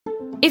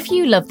If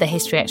you love the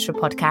History Extra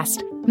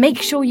podcast,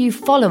 make sure you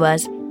follow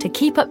us to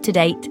keep up to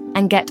date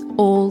and get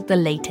all the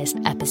latest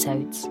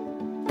episodes.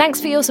 Thanks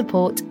for your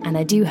support, and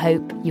I do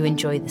hope you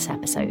enjoy this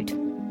episode.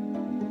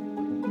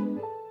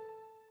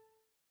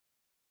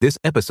 This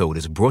episode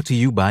is brought to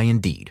you by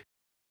Indeed.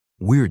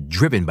 We're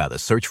driven by the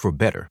search for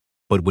better,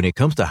 but when it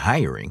comes to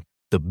hiring,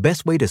 the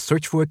best way to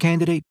search for a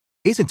candidate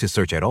isn't to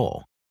search at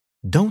all.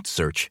 Don't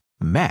search,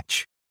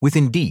 match with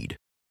Indeed.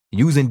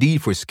 Use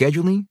Indeed for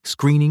scheduling,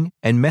 screening,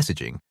 and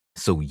messaging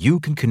so you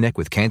can connect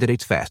with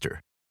candidates faster.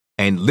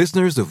 And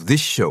listeners of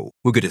this show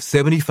will get a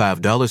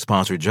 $75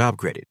 sponsored job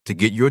credit to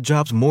get your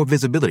jobs more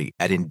visibility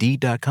at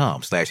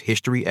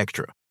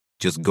Indeed.com/HistoryExtra.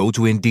 Just go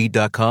to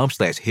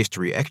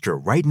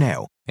Indeed.com/HistoryExtra right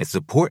now and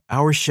support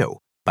our show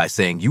by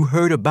saying you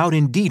heard about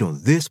Indeed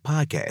on this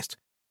podcast.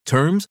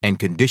 Terms and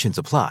conditions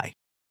apply.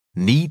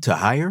 Need to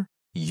hire?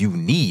 You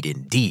need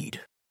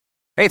Indeed.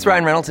 Hey, it's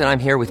Ryan Reynolds, and I'm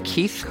here with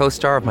Keith,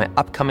 co-star of my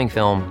upcoming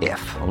film, If,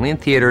 only in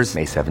theaters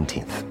May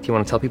 17th. Do you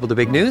want to tell people the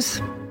big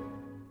news?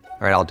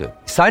 All right, I'll do it.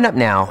 Sign up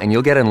now and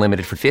you'll get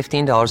unlimited for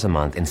 $15 a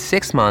month and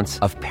 6 months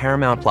of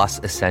Paramount Plus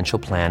Essential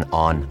Plan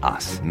on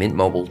us.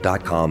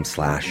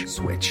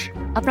 MintMobile.com/switch.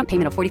 Upfront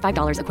payment of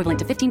 $45 equivalent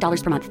to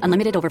 $15 per month.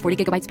 Unlimited over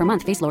 40 gigabytes per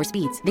month. Face lower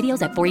speeds.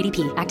 Videos at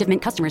 480p. Active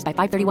Mint customers by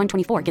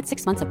 531.24 get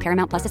 6 months of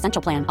Paramount Plus Essential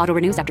Plan. Auto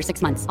renews after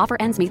 6 months. Offer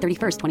ends May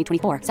 31st,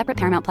 2024. Separate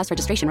Paramount Plus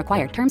registration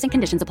required. Terms and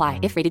conditions apply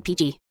if rated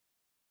PG.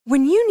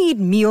 When you need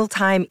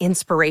mealtime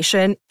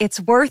inspiration,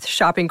 it's worth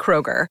shopping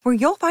Kroger, where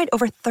you'll find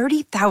over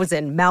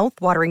 30,000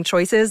 mouth-watering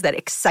choices that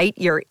excite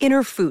your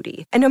inner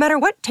foodie. And no matter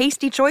what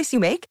tasty choice you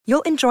make,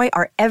 you'll enjoy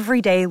our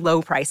everyday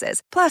low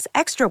prices, plus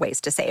extra ways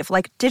to save,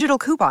 like digital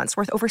coupons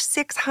worth over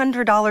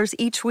 $600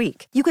 each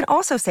week. You can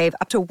also save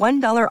up to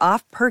 $1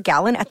 off per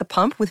gallon at the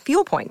pump with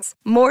fuel points.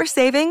 More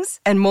savings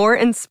and more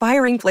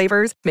inspiring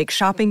flavors make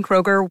shopping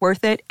Kroger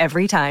worth it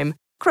every time.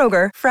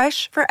 Kroger,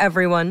 fresh for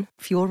everyone.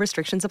 Fuel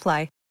restrictions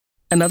apply.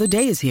 Another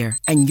day is here,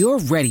 and you're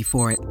ready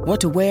for it.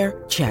 What to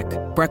wear? Check.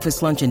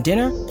 Breakfast, lunch, and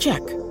dinner? Check.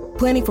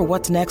 Planning for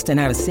what's next and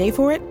how to save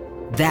for it?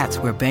 That's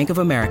where Bank of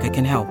America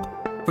can help.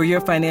 For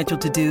your financial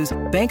to-dos,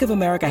 Bank of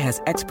America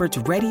has experts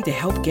ready to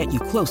help get you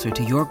closer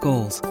to your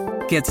goals.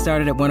 Get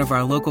started at one of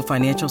our local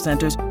financial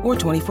centers or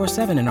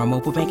 24/7 in our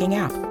mobile banking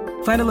app.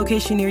 Find a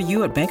location near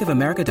you at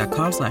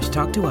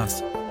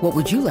bankofamerica.com/talktous. What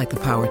would you like the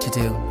power to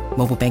do?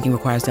 Mobile banking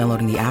requires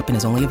downloading the app and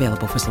is only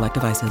available for select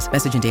devices.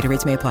 Message and data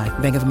rates may apply.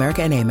 Bank of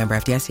America NA, member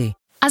FDIC.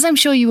 As I'm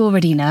sure you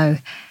already know,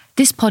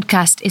 this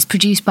podcast is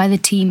produced by the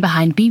team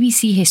behind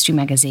BBC History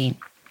Magazine,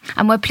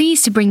 and we're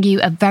pleased to bring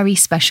you a very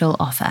special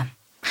offer.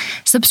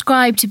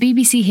 Subscribe to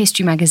BBC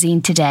History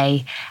Magazine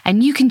today,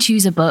 and you can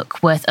choose a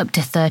book worth up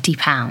to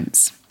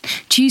 £30.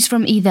 Choose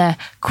from either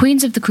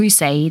Queens of the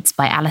Crusades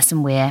by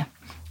Alison Weir,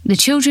 The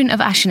Children of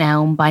Ashen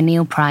Elm by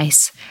Neil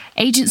Price,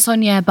 Agent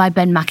Sonia by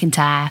Ben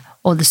McIntyre,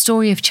 or The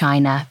Story of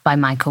China by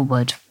Michael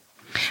Wood.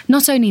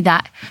 Not only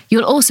that,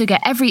 you'll also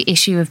get every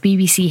issue of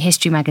BBC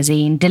History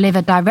Magazine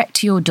delivered direct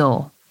to your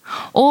door,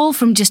 all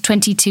from just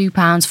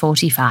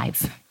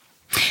 £22.45.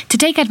 To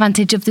take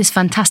advantage of this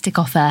fantastic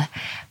offer,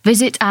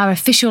 visit our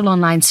official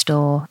online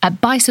store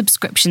at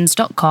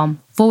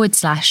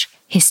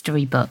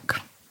buysubscriptions.com/historybook.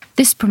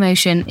 This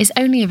promotion is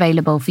only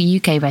available for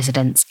UK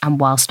residents and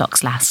while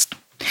stocks last.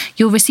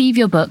 You'll receive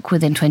your book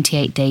within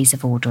 28 days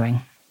of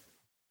ordering.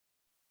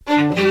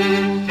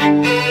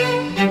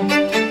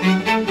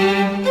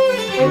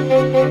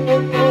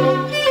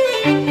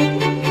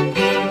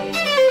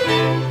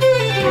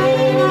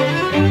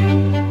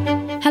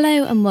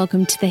 Hello and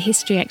welcome to the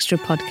History Extra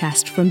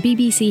podcast from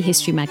BBC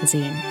History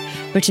Magazine,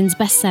 Britain's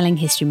best-selling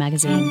history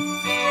magazine.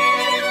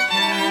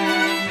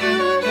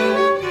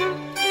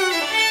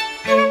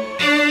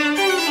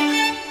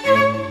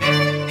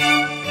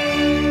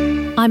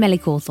 I'm Ellie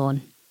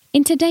Cawthorne.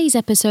 In today's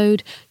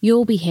episode,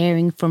 you'll be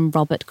hearing from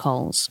Robert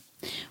Coles.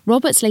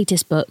 Robert's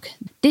latest book,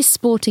 This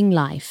Sporting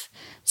Life,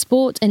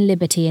 Sport and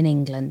Liberty in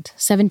England,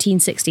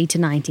 1760 to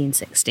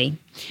 1960,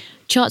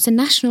 charts a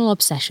national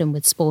obsession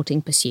with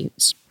sporting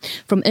pursuits,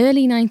 from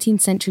early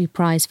 19th century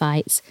prize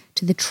fights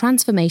to the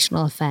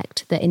transformational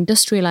effect that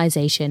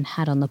industrialisation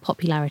had on the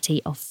popularity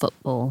of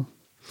football.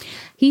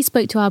 He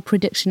spoke to our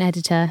production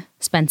editor,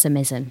 Spencer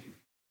Mizzen.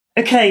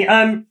 Okay,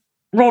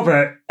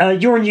 Robert,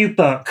 your new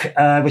book,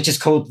 which is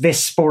called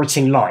This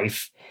Sporting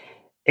Life,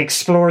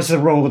 explores the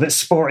role that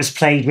sport has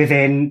played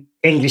within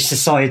English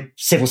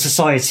civil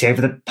society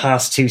over the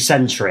past 2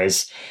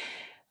 centuries.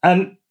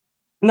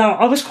 Now,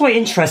 I was quite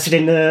interested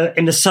in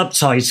the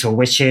subtitle,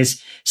 which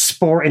is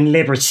Sport and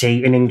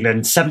Liberty in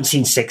England,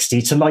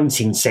 1760 to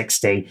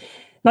 1960.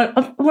 Now,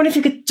 I wonder if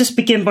you could just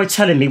begin by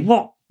telling me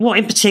what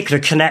in particular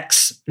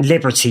connects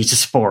liberty to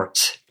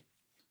sport?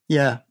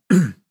 Yeah.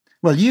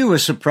 Well, you were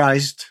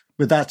surprised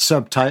with that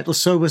subtitle,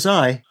 so was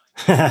I.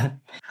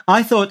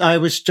 I thought I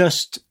was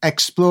just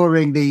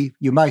exploring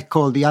you might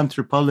call the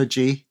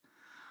anthropology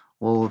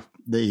or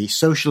the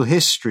social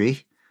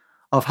history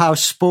of how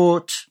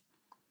sport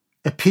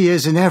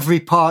appears in every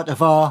part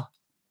of our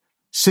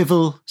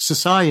civil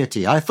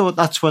society. I thought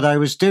that's what I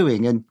was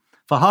doing. And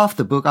for half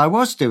the book, I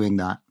was doing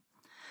that.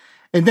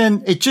 And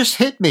then it just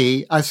hit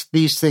me, as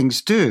these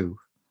things do,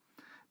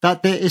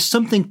 that there is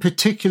something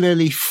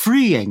particularly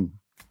freeing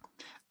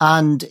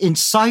and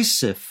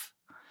incisive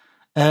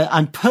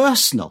and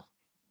personal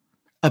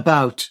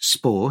about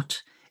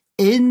sport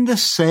in the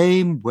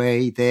same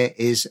way there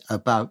is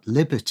about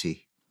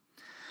liberty.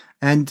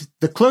 And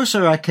the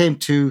closer I came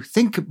to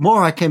think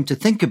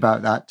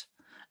about that,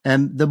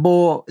 the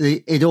more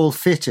it all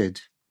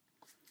fitted.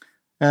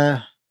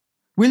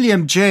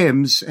 William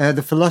James,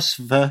 the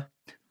philosopher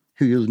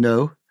who you'll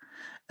know,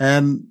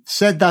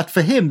 said that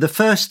for him, the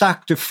first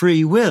act of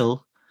free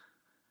will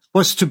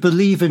was to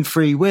believe in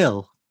free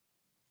will.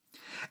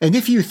 And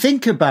if you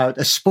think about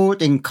a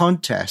sporting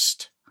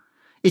contest,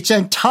 it's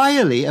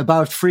entirely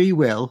about free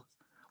will,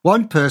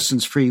 one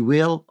person's free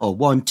will or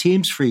one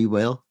team's free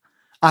will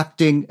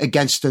acting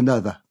against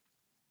another.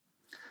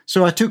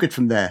 So I took it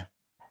from there.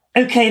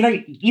 Okay, now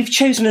you've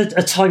chosen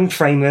a time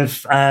frame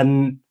of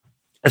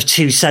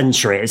 2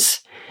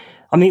 centuries.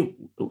 I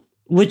mean,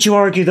 would you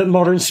argue that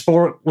modern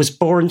sport was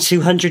born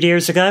 200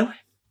 years ago?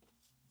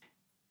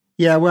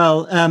 Yeah,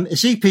 well,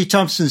 as E.P.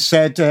 Thompson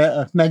said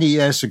many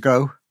years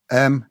ago,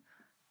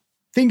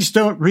 things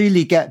don't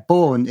really get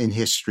born in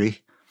history,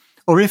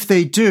 or if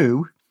they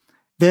do,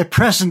 they're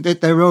present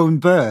at their own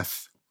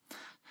birth.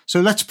 So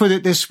let's put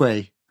it this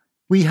way.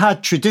 We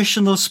had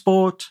traditional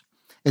sport,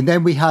 and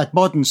then we had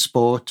modern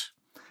sport,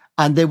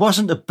 and there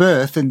wasn't a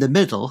birth in the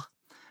middle.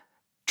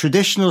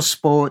 Traditional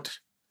sport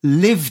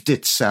lived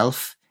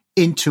itself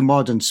into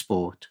modern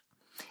sport.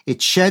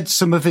 It shed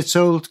some of its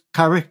old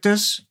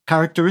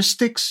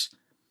characteristics.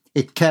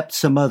 It kept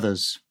some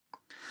others.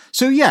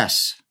 So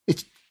yes,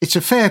 it's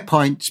a fair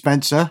point,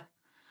 Spencer.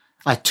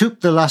 I took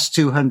the last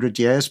 200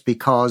 years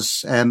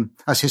because,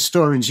 as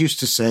historians used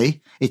to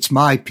say, it's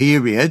my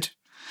period,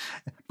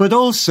 but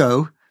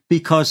also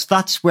because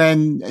that's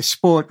when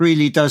sport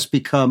really does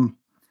become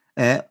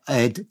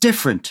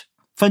different,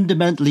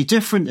 fundamentally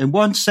different in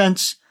one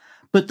sense,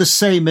 but the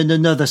same in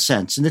another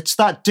sense. And it's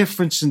that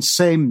difference and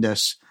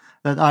sameness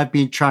that I've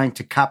been trying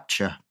to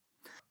capture.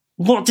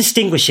 What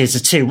distinguishes the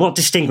two? What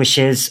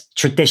distinguishes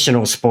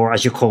traditional sport,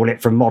 as you call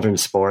it, from modern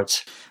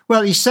sport?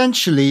 Well,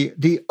 essentially,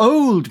 the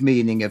old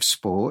meaning of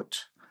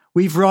sport,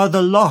 we've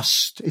rather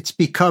lost. It's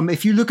become,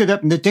 if you look it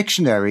up in the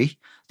dictionary,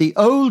 the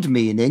old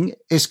meaning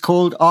is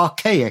called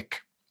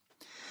archaic.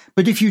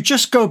 But if you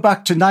just go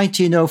back to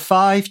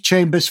 1905,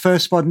 Chambers'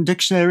 first modern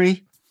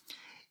dictionary,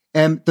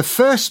 the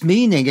first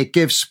meaning it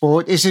gives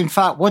sport is, in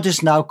fact, what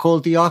is now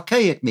called the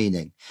archaic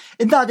meaning.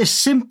 And that is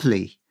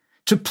simply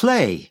to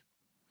play,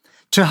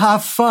 to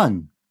have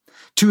fun,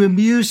 to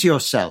amuse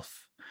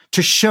yourself,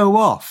 to show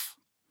off.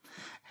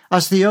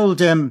 As the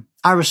old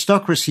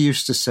aristocracy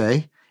used to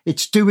say,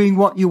 it's doing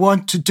what you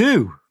want to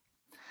do.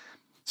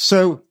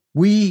 So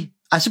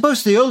I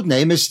suppose the old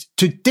name is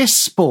to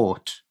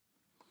disport.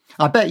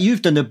 I bet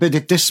you've done a bit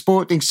of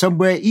disporting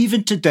somewhere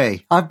even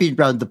today. I've been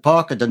round the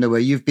park. I don't know where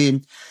you've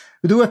been.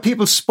 There were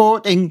people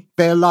sporting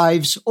their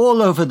lives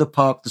all over the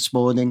park this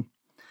morning.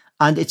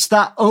 And it's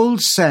that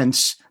old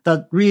sense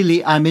that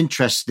really I'm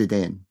interested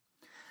in.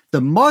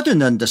 The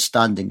modern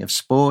understanding of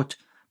sport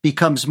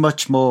becomes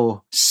much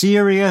more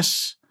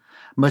serious,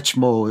 much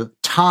more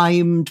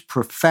timed,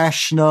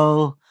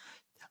 professional,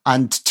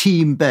 and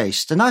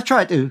team-based. And I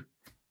try to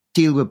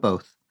deal with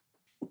both.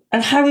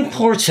 And how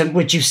important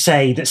would you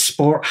say that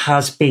sport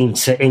has been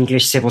to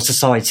English civil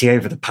society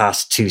over the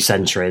past 2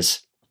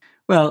 centuries?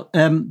 Well,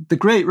 the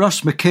great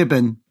Ross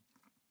McKibben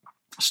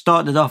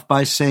started off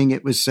by saying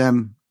it was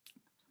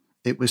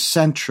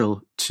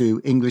central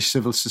to English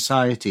civil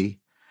society.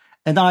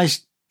 And I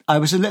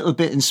was a little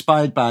bit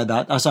inspired by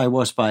that, as I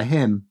was by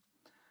him.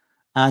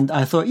 And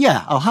I thought,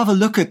 yeah, I'll have a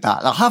look at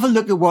that. I'll have a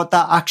look at what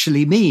that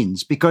actually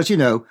means. Because,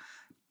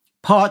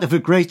 part of a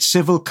great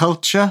civil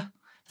culture,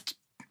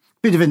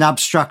 bit of an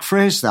abstract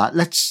phrase that.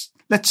 Let's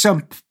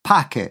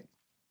unpack it.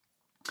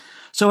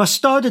 So I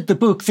started the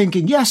book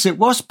thinking, yes, it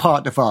was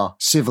part of our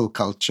civil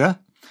culture,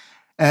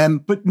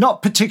 but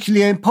not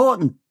particularly an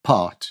important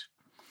part.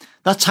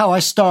 That's how I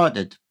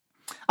started.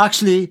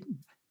 Actually,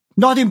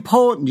 not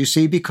important, you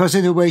see, because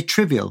in a way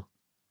trivial.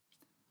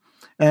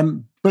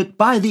 But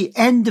by the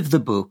end of the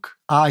book,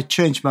 I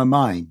changed my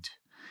mind.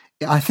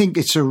 I think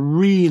it's a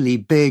really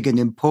big and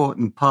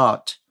important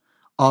part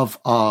of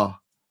our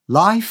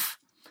life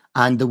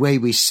and the way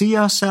we see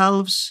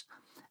ourselves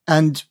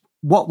and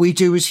what we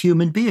do as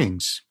human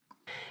beings.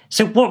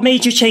 So what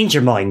made you change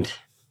your mind?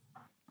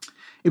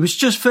 It was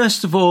just,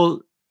 first of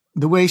all,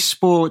 the way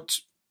sport,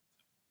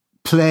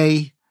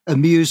 play,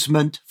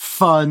 amusement,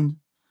 fun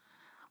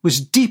was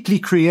deeply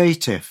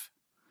creative.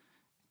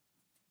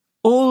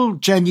 All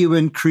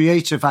genuine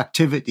creative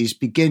activities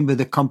begin with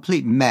a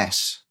complete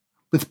mess,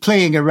 with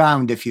playing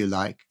around, if you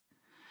like.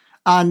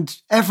 And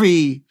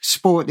every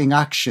sporting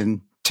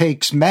action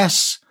takes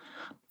mess,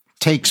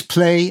 takes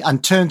play,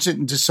 and turns it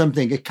into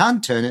something. It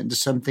can turn it into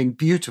something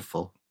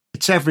beautiful.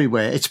 It's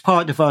everywhere. It's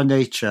part of our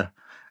nature.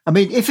 I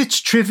mean, if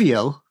it's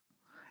trivial,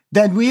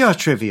 then we are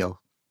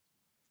trivial.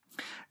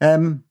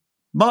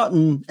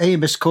 Martin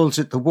Amis calls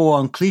it the war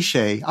on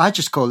cliche. I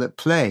just call it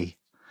play.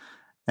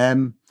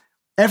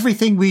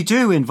 everything we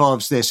do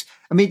involves this.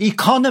 I mean,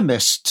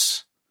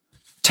 economists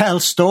tell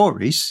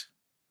stories.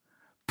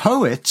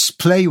 Poets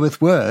play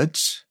with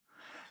words.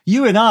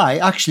 You and I,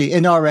 actually,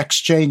 in our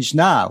exchange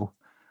now,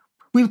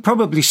 we'll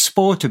probably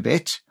sport a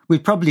bit. We'll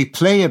probably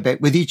play a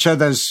bit with each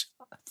other's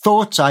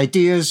thoughts,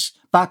 ideas,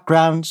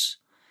 backgrounds.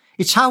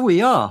 It's how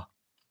we are.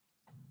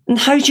 And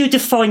how do you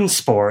define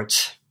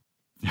sport?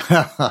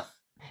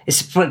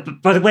 It's,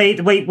 by the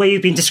way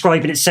you've been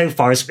describing it so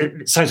far,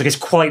 it sounds like it's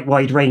quite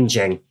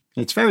wide-ranging.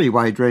 It's very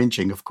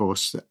wide-ranging, of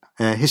course,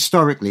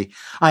 historically.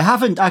 I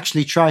haven't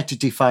actually tried to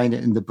define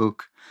it in the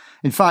book.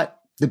 In fact,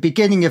 the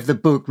beginning of the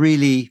book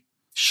really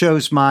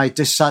shows my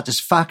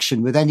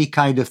dissatisfaction with any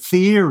kind of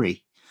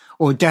theory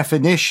or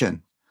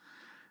definition.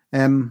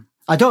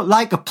 I don't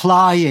like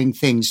applying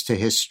things to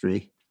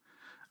history.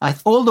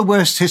 All the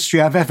worst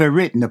history I've ever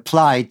written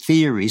applied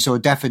theories or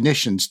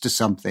definitions to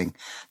something.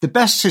 The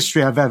best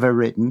history I've ever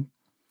written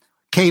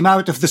came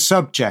out of the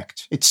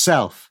subject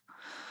itself.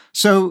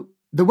 So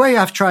the way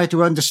I've tried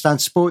to understand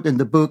sport in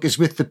the book is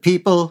with the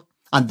people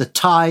and the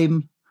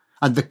time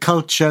and the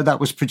culture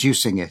that was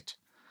producing it.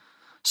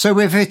 So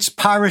if it's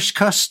parish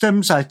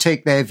customs, I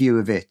take their view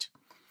of it.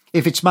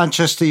 If it's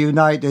Manchester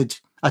United,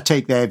 I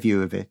take their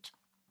view of it.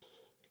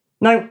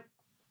 Now,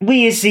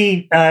 we as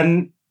the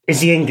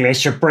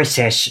English or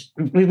British,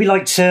 we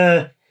like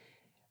to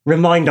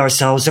remind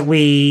ourselves that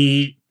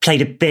we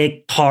played a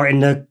big part in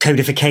the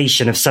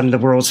codification of some of the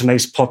world's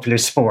most popular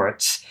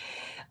sports,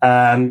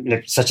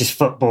 such as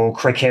football,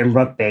 cricket and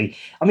rugby.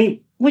 I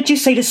mean, would you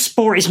say that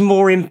sport is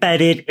more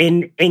embedded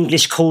in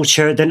English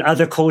culture than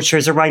other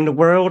cultures around the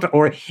world?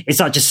 Or is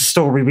that just a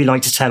story we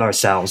like to tell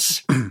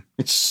ourselves?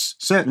 It's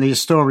certainly a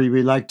story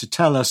we like to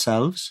tell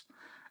ourselves.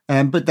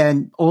 But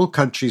then all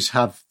countries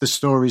have the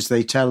stories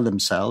they tell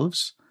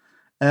themselves.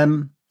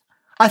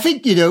 I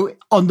think,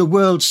 on the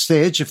world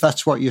stage, if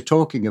that's what you're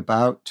talking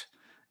about,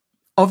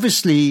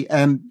 obviously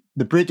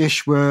the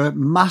British were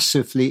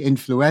massively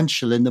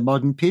influential in the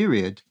modern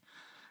period.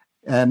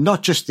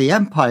 Not just the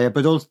empire,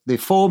 but also the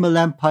formal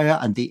empire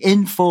and the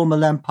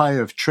informal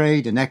empire of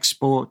trade and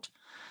export.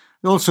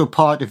 Also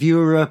part of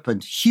Europe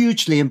and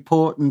hugely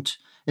important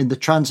in the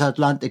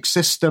transatlantic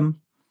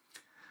system.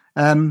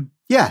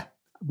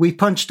 We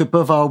punched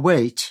above our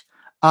weight.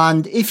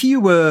 And if you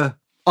were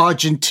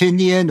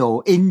Argentinian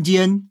or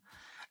Indian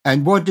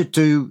and wanted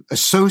to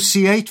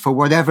associate for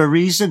whatever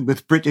reason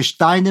with British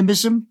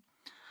dynamism,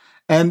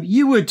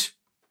 you would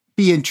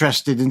be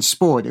interested in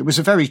sport. It was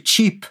a very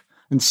cheap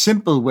and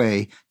simple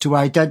way to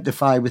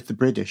identify with the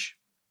British.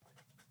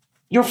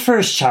 Your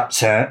first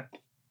chapter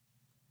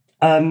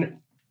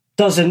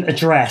doesn't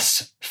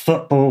address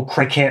football,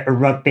 cricket or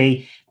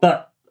rugby,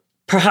 but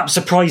perhaps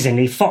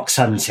surprisingly, fox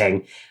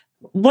hunting.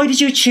 Why did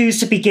you choose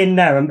to begin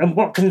there, and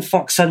what can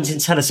fox hunting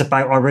tell us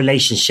about our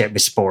relationship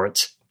with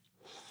sport?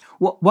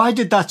 Why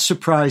did that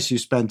surprise you,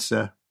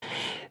 Spencer?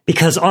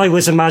 Because I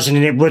was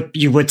imagining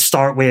you would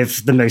start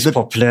with the most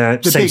popular,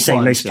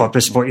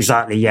 popular sport.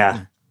 Exactly,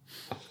 yeah.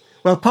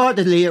 Well,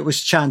 partly it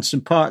was chance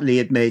and partly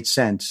it made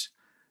sense.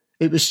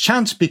 It was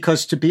chance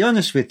because, to be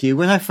honest with you,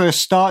 when I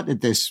first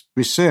started this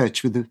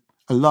research with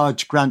a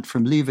large grant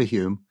from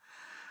Leverhulme,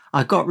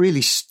 I got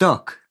really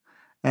stuck.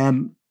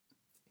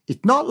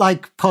 It's not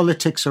like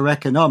politics or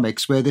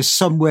economics where there's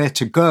somewhere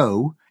to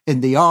go in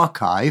the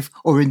archive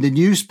or in the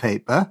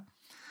newspaper.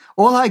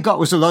 All I got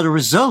was a lot of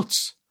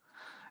results.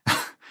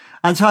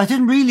 And so I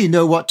didn't really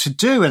know what to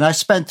do. And I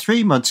spent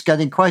 3 months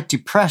getting quite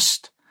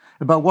depressed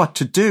about what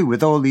to do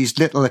with all these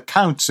little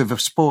accounts of a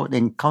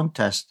sporting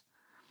contest.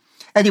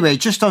 Anyway,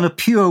 just on a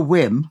pure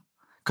whim,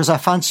 because I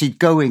fancied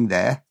going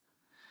there,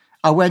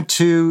 I went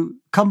to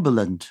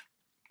Cumberland.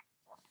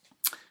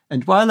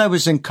 And while I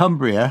was in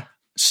Cumbria,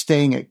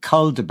 staying at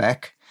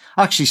Calderbeck,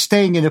 actually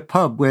staying in a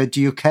pub where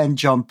Do You Ken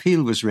John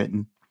Peel was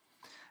written,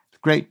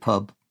 great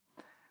pub,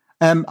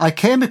 I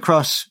came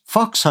across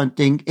fox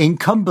hunting in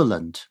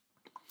Cumberland.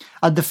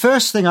 And the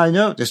first thing I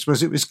noticed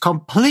was it was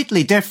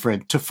completely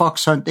different to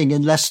fox hunting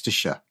in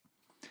Leicestershire.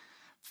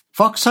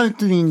 Fox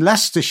hunting in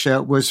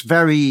Leicestershire was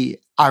very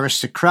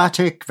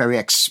aristocratic, very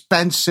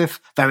expensive,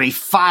 very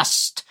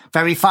fast,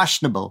 very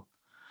fashionable.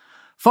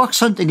 Fox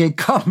hunting in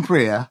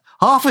Cumbria,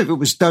 half of it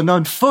was done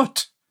on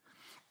foot,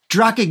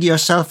 dragging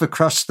yourself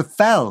across the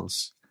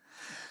fells.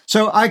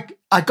 So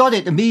I got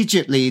it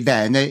immediately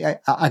then.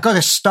 I got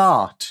a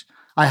start.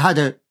 I had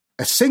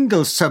a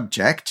single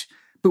subject,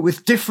 but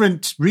with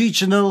different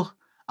regional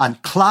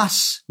and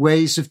class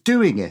ways of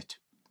doing it.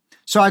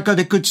 So I got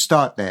a good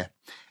start there.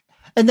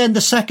 And then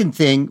the second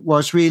thing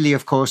was really,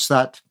 of course,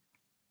 that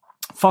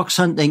fox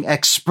hunting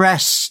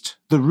expressed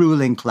the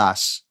ruling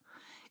class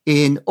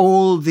in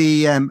all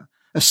the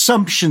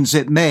assumptions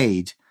it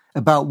made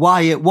about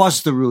why it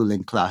was the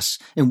ruling class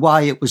and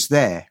why it was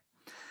there.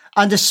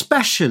 And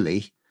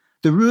especially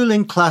the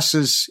ruling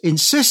class's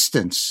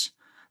insistence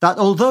that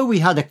although we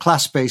had a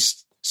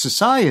class-based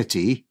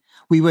society,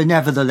 we were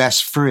nevertheless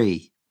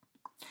free.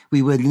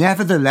 We were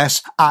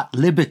nevertheless at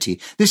liberty.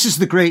 This is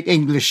the great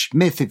English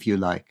myth, if you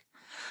like.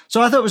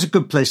 So I thought it was a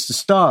good place to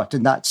start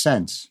in that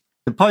sense.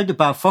 The point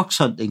about fox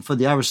hunting for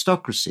the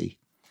aristocracy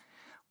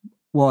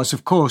was,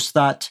 of course,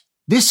 that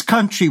this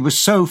country was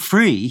so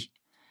free,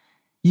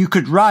 you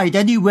could ride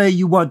anywhere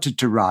you wanted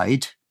to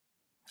ride,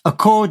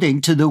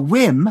 according to the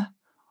whim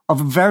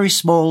of a very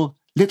small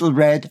little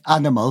red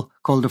animal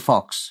called a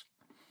fox.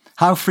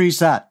 How free is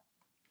that?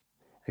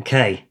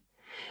 Okay.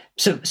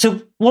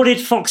 So what did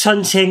fox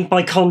hunting,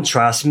 by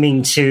contrast,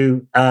 mean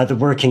to the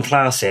working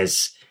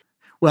classes?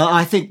 Well,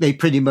 I think they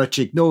pretty much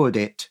ignored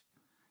it.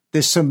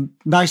 There's some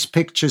nice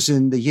pictures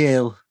in the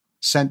Yale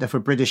Centre for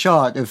British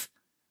Art of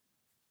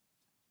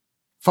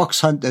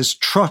fox hunters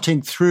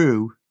trotting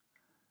through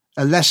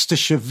a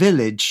Leicestershire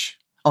village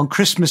on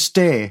Christmas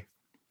Day,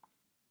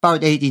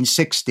 about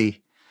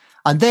 1860.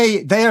 And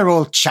they are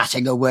all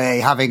chatting away,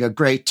 having a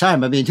great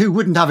time. I mean, who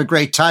wouldn't have a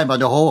great time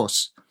on a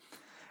horse?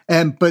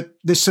 But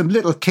there's some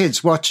little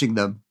kids watching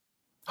them,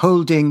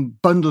 holding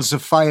bundles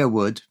of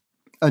firewood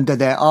under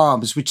their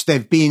arms, which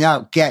they've been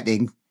out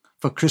getting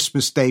for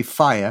Christmas Day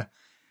fire.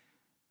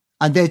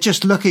 And they're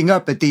just looking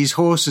up at these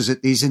horses,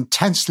 at these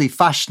intensely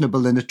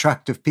fashionable and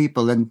attractive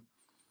people. And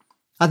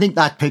I think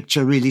that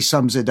picture really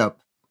sums it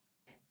up.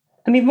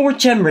 I mean, more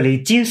generally,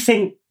 do you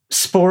think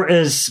sport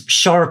has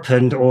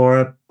sharpened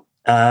or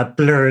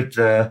blurred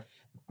the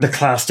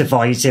class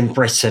divides in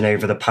Britain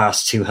over the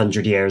past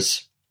 200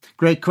 years?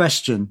 Great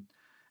question.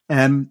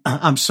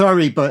 I'm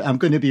sorry, but I'm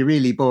going to be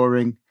really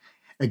boring.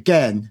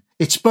 Again,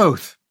 it's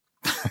both.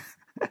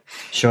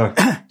 Sure.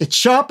 It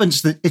sharpened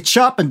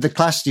the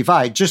class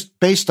divide just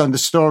based on the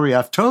story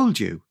I've told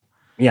you.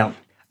 Yeah.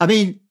 I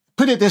mean,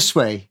 put it this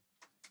way.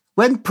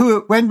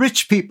 When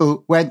rich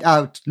people went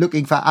out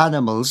looking for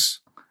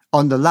animals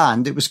on the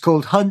land, it was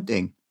called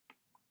hunting.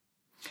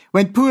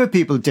 When poor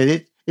people did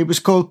it, it was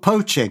called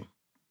poaching.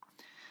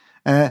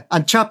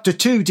 And chapter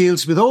 2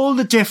 deals with all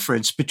the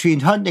difference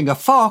between hunting a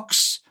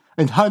fox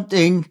and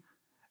hunting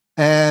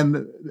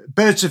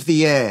birds of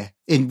the air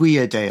in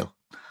Weardale.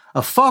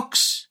 A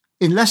fox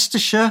in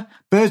Leicestershire,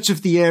 birds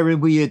of the air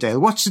in Weardale.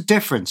 What's the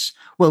difference?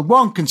 Well,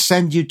 one can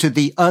send you to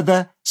the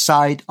other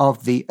side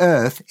of the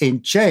earth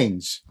in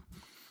chains.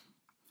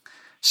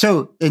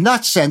 So in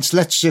that sense,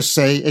 let's just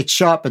say it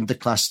sharpened the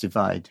class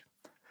divide.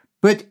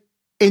 But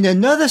in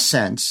another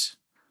sense,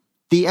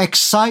 the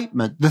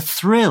excitement, the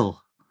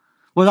thrill,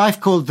 what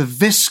I've called the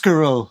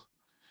visceral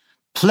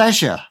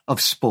pleasure of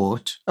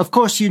sport, of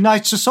course,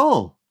 unites us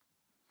all.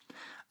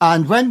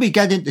 And when we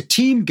get into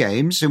team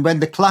games and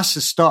when the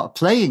classes start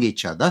playing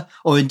each other,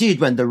 or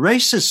indeed when the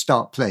races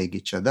start playing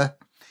each other,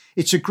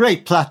 it's a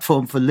great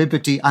platform for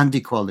liberty and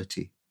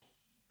equality.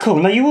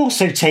 Cool. Now, you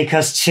also take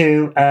us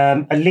to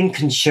a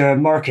Lincolnshire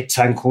market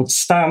town called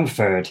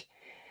Stamford,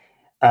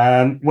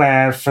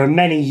 where for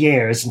many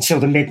years,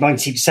 until the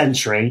mid-19th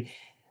century,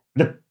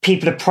 the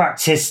people have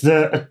practiced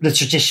the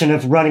tradition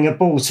of running a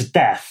bull to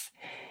death.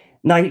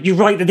 Now, you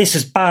write that this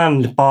was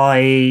banned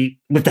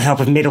with the help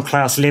of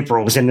middle-class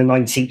liberals in the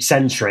 19th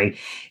century.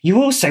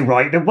 You also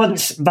write that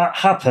once that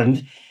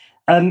happened,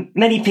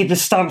 many people at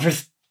Stamford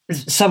in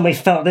some way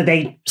felt that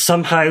they'd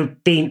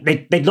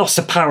lost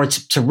the power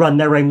to run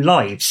their own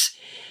lives.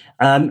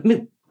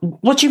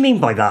 What do you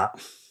mean by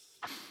that?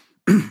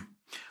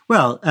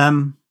 Well,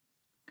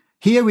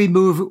 here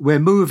we're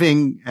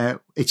moving,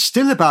 it's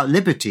still about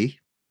liberty.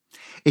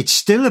 It's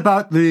still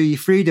about the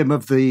freedom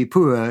of the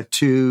poor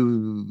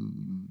to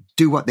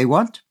do what they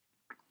want.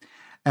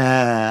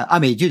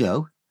 Rich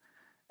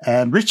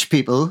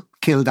people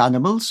killed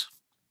animals.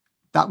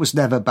 That was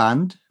never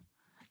banned.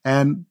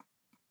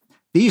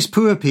 These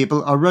poor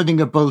people are running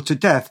a bull to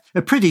death.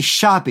 A pretty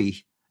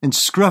shabby and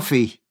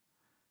scruffy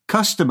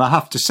custom, I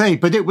have to say,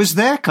 but it was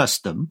their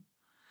custom.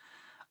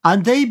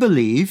 And they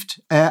believed,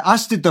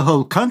 as did the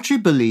whole country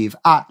believe,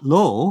 at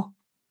law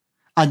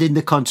and in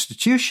the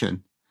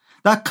Constitution,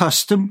 that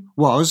custom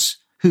was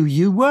who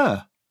you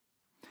were.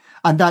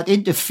 And that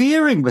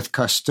interfering with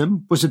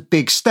custom was a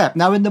big step.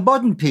 Now, in the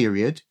modern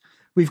period,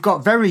 we've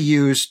got very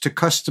used to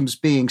customs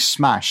being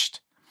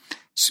smashed,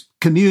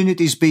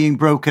 communities being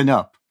broken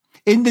up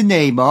in the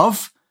name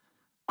of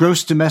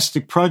gross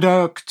domestic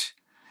product,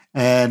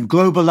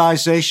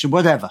 globalization,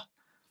 whatever.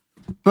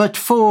 But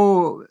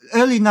for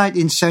early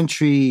 19th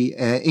century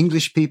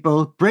English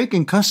people,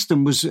 breaking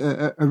custom was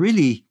a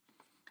really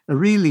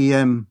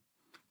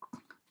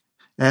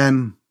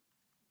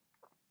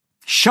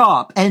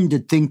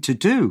sharp-ended thing to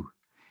do.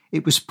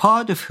 It was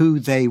part of who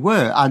they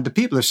were, and the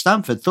people of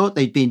Stamford thought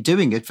they'd been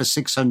doing it for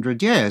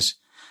 600 years.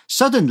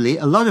 Suddenly,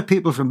 a lot of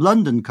people from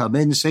London come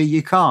in and say,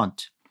 you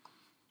can't.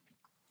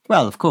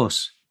 Well, of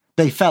course,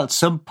 they felt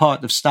some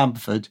part of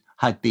Stamford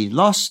had been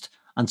lost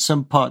and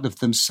some part of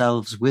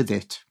themselves with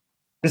it.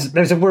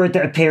 There's a word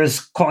that appears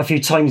quite a few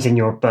times in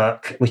your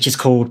book, which is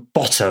called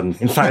bottom.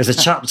 In fact, there's a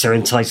chapter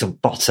entitled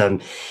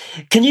Bottom.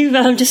 Can you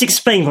just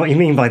explain what you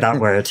mean by that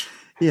word?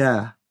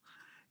 Yeah,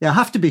 I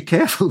have to be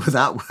careful with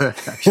that word,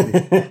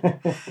 actually.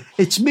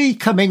 It's me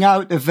coming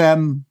out of,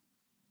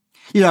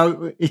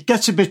 it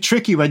gets a bit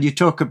tricky when you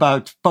talk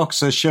about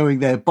boxers showing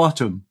their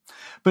bottom.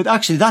 But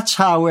actually, that's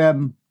how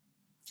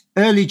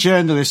early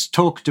journalists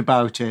talked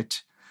about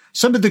it.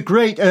 Some of the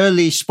great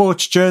early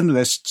sports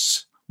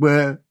journalists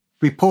were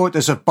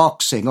reporters of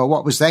boxing, or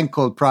what was then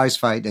called prize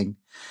fighting.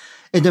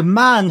 And a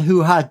man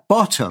who had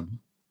bottom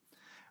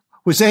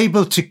was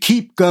able to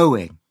keep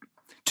going,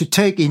 to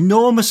take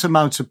enormous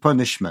amounts of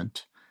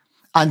punishment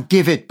and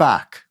give it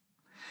back.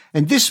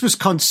 And this was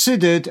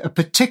considered a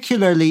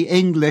particularly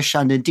English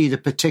and indeed a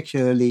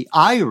particularly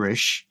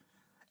Irish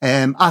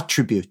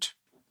attribute.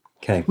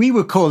 Okay. We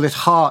would call it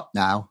heart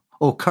now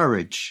or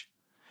courage,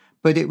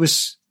 but it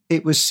was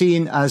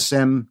seen as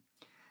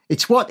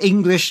it's what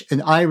English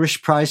and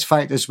Irish prize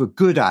fighters were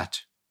good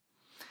at.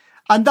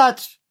 And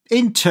that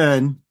in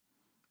turn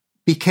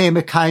became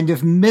a kind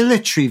of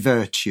military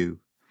virtue.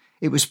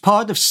 It was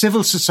part of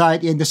civil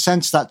society in the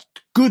sense that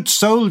good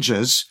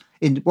soldiers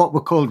in what were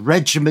called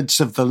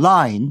regiments of the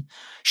line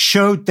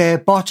showed their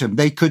bottom.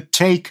 They could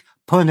take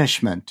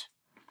punishment.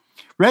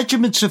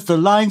 Regiments of the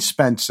line,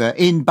 Spencer,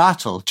 in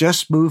battle,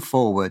 just moved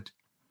forward.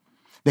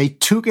 They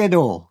took it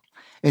all.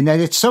 And then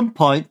at some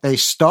point they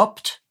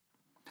stopped,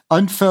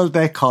 unfurled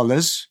their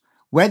collars,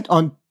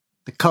 unfurled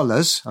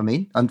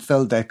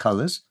their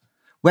collars,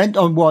 went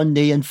on one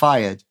knee and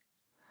fired.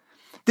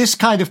 This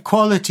kind of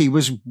quality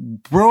was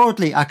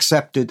broadly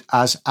accepted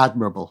as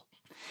admirable.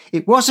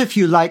 It was, if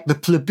you like, the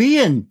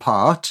plebeian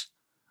part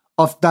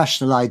of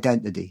national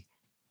identity.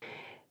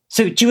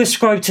 So do you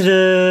ascribe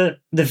to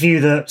the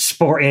view that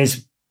sport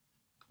is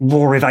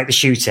war without the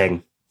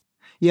shooting?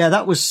 Yeah,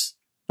 that was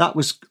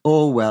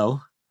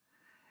Orwell.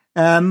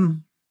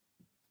 No,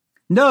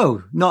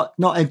 not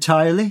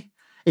entirely.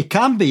 It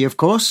can be, of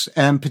course,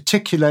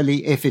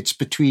 particularly if it's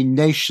between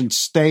nation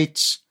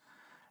states,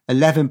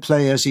 11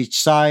 players each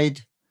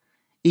side,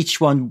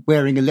 each one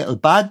wearing a little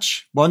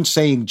badge, one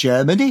saying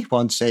Germany,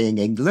 one saying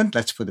England,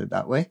 let's put it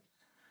that way.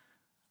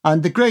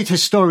 And the great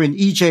historian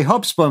E.J.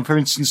 Hobsbawm, for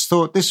instance,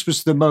 thought this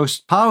was the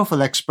most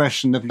powerful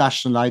expression of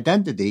national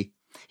identity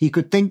he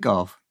could think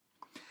of.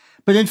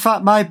 But in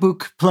fact, my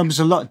book plumbs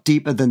a lot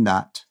deeper than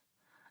that.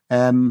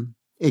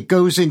 It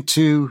goes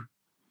into,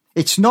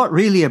 it's not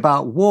really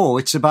about war,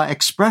 it's about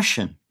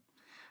expression.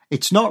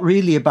 It's not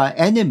really about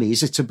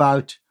enemies, it's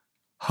about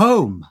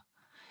home.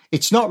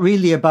 It's not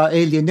really about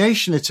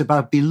alienation, it's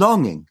about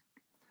belonging.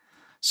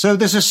 So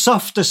there's a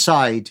softer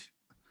side,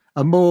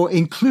 a more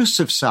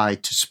inclusive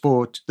side to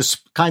sport, the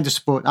kind of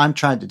sport I'm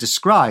trying to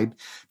describe,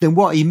 than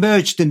what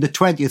emerged in the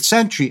 20th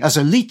century as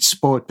elite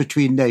sport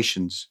between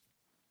nations.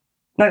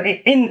 Now,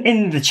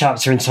 in the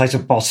chapter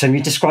entitled Bottom,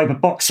 you describe a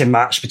boxing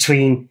match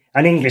between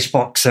an English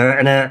boxer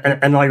and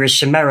an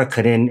Irish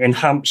American in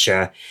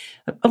Hampshire.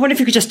 I wonder if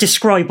you could just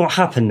describe what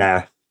happened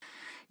there.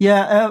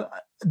 Yeah,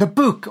 the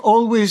book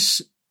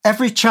always,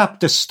 every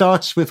chapter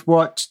starts with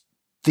what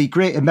the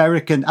great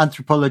American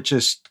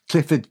anthropologist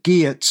Clifford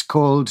Geertz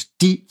called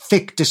deep,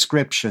 thick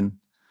description.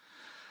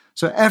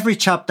 So every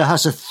chapter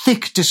has a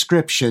thick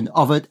description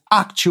of an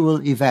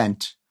actual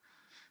event.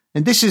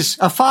 And this is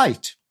a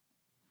fight.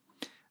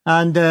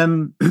 And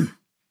it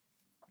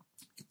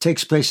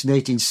takes place in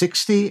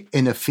 1860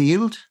 in a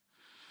field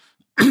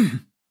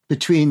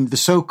between the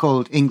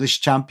so-called English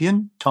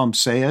champion, Tom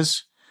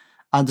Sayers,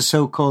 and the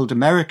so-called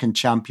American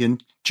champion,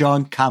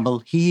 John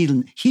Campbell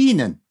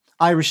Heenan,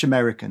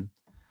 Irish-American.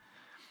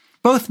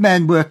 Both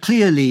men were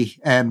clearly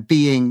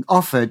being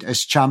offered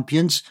as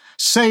champions.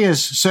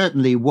 Sayers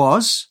certainly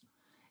was.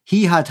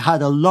 He had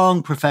had a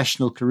long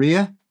professional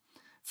career,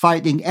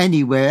 fighting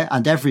anywhere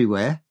and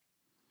everywhere.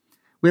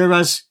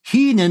 Whereas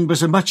Heenan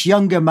was a much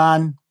younger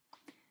man.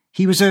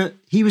 He was an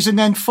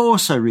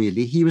enforcer,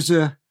 really. He was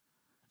a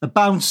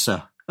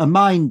bouncer, a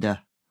minder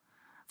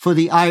for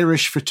the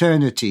Irish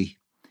fraternity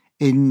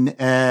in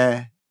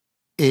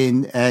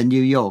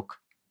New York.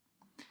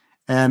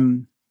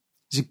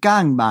 He's a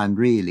gang man,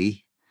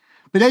 really.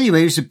 But anyway,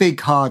 he was a big,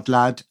 hard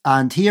lad.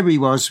 And here he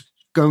was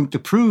going to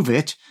prove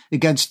it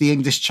against the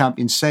English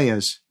champion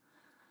Sayers.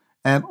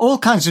 All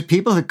kinds of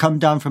people had come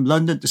down from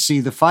London to see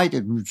the fight.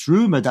 It was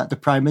rumoured that the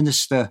Prime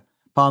Minister,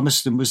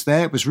 Palmerston, was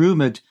there. It was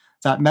rumoured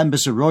that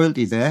members of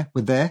royalty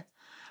were there.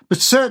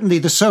 But certainly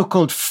the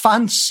so-called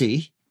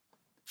fancy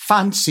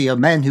are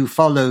men who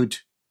followed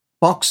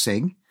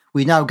boxing.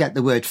 We now get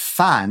the word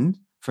fan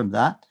from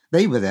that.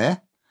 They were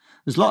there.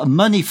 There's a lot of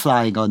money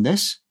flying on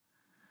this.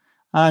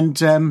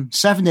 And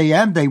 7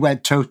 a.m. they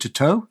went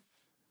toe-to-toe.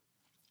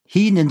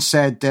 Heenan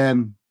said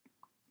to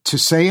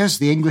Sayers,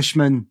 the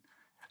Englishman,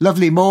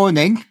 "Lovely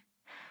morning."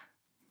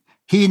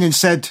 Heenan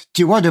said,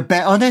 "Do you want to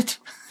bet on it?"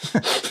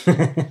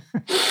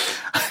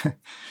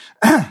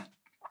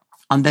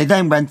 And they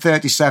then went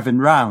 37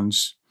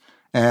 rounds.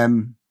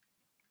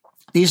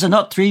 These are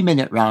not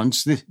 3-minute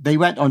rounds. They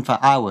went on for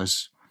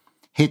hours,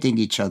 hitting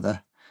each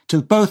other,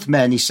 till both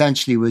men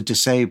essentially were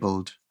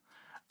disabled,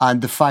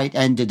 and the fight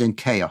ended in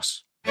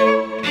chaos.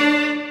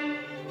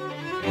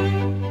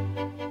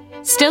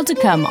 Still to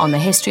come on the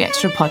History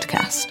Extra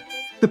podcast.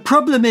 The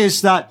problem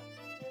is that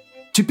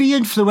to be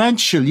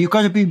influential, you've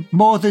got to be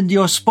more than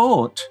your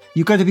sport.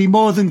 You've got to be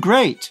more than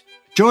great.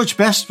 George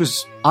Best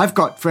was, I've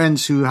got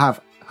friends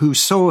who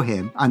saw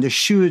him and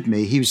assured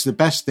me he was the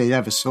best they'd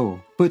ever saw.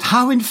 But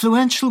how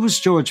influential was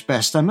George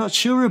Best? I'm not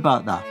sure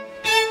about that.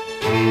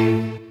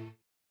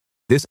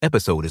 This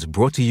episode is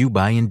brought to you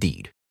by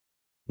Indeed.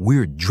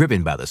 We're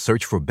driven by the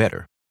search for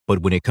better, But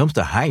when it comes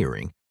to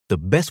hiring, the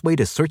best way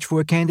to search for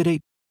a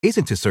candidate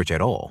isn't to search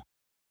at all.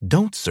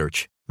 Don't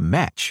search,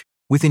 match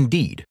with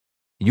Indeed.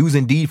 Use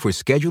Indeed for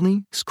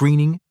scheduling,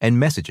 screening,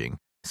 and messaging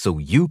so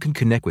you can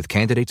connect with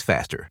candidates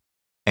faster.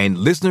 And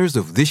listeners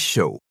of this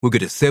show will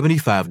get a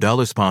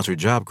 $75 sponsored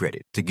job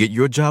credit to get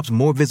your jobs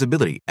more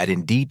visibility at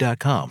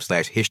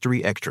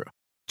Indeed.com/HistoryExtra.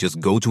 Just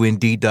go to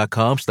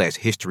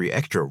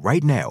Indeed.com/HistoryExtra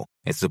right now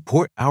and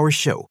support our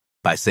show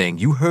by saying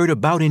you heard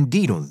about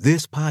Indeed on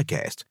this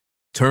podcast.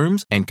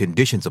 Terms and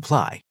conditions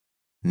apply.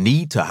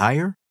 Need to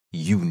hire?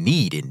 You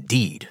need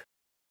Indeed.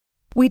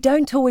 We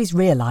don't always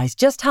realise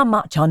just how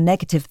much our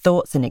negative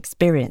thoughts and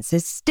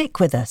experiences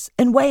stick with us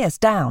and weigh us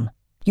down.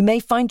 You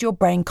may find your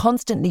brain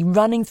constantly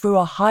running through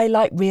a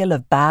highlight reel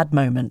of bad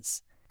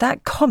moments.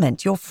 That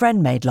comment your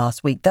friend made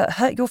last week that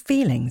hurt your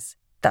feelings.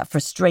 That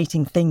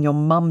frustrating thing your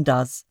mum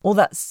does. Or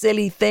that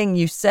silly thing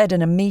you said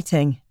in a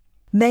meeting.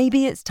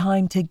 Maybe it's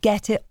time to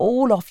get it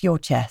all off your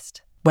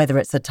chest. Whether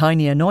it's a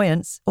tiny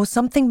annoyance or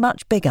something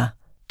much bigger,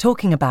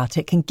 talking about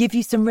it can give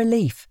you some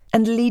relief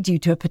and lead you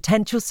to a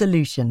potential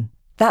solution.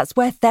 That's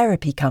where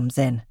therapy comes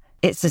in.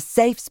 It's a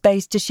safe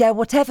space to share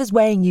whatever's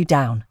weighing you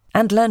down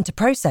and learn to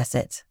process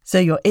it, so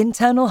your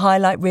internal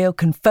highlight reel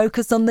can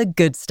focus on the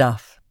good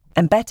stuff.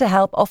 And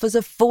BetterHelp offers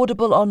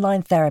affordable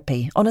online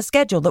therapy on a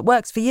schedule that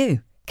works for you.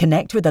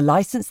 Connect with a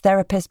licensed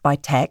therapist by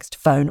text,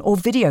 phone, or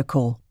video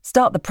call.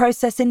 Start the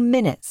process in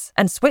minutes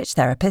and switch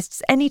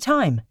therapists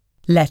anytime.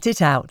 Let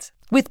it out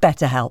with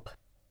BetterHelp.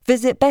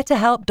 Visit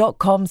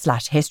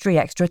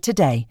betterhelp.com/historyextra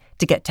today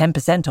to get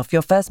 10% off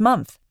your first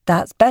month.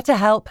 That's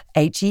BetterHelp,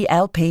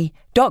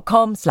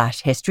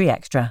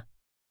 HELP.com/historyextra.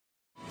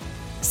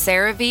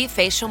 CeraVe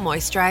Facial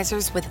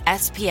Moisturizers with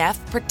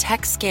SPF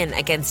protect skin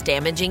against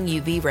damaging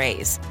UV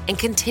rays and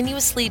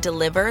continuously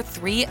deliver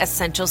 3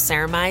 essential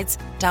ceramides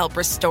to help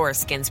restore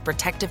skin's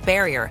protective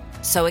barrier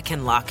so it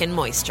can lock in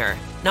moisture.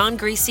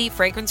 Non-greasy,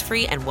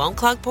 fragrance-free, and won't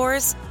clog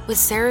pores? With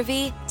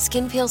CeraVe,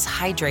 skin feels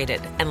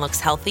hydrated and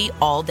looks healthy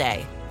all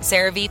day.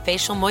 CeraVe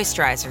Facial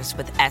Moisturizers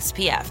with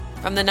SPF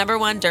from the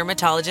 #1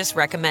 dermatologist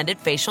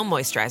recommended facial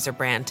moisturizer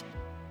brand.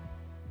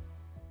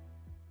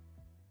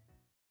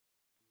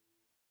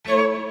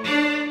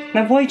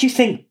 Now, why do you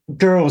think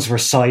girls were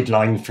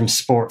sidelined from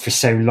sport for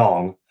so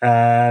long?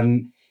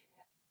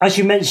 As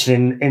you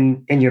mentioned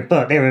in your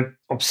book, they were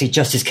obviously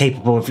just as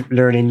capable of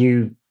learning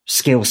new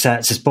skill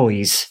sets as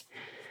boys.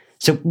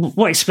 So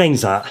what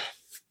explains that?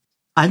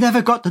 I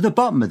never got to the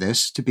bottom of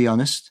this, to be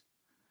honest.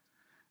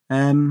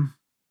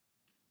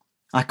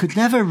 I could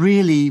never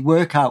really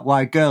work out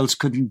why girls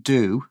couldn't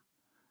do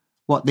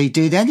what they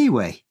did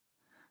anyway.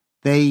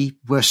 They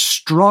were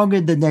strong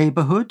in the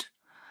neighbourhood.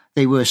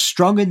 They were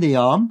strong in the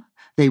arm.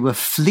 They were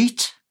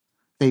fleet.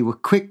 They were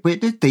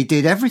quick-witted. They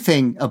did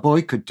everything a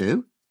boy could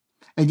do.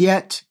 And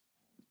yet,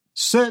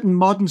 certain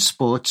modern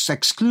sports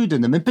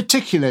excluded them, and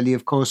particularly,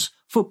 of course,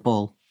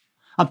 football.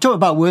 I'm talking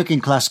about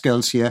working-class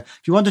girls here.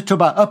 If you want to talk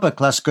about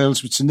upper-class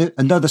girls, it's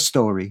another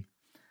story.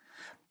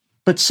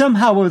 But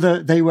somehow or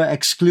other, they were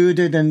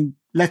excluded, and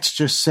let's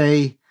just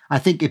say, I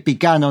think it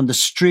began on the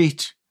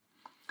street.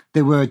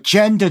 There were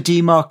gender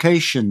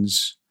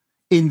demarcations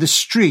in the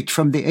street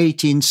from the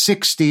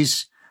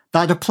 1860s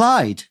that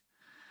applied.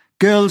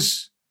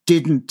 Girls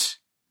didn't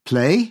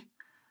play.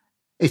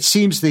 It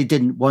seems they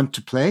didn't want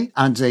to play,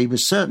 and they were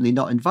certainly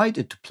not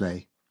invited to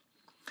play.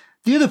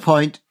 The other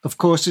point, of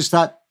course, is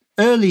that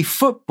early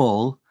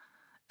football,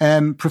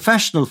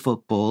 professional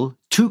football,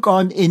 took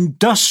on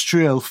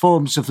industrial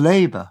forms of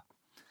labour.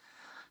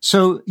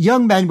 So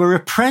young men were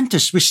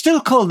apprenticed. We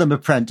still call them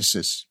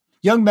apprentices.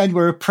 Young men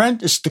were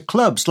apprenticed to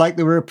clubs like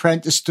they were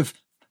apprenticed to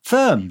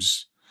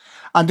firms.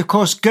 And of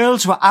course,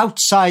 girls were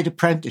outside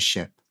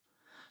apprenticeship.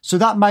 So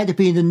that might have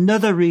been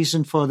another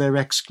reason for their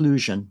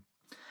exclusion.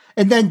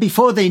 And then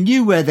before they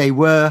knew where they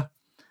were,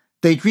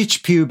 they'd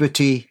reached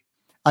puberty,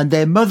 and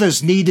their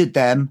mothers needed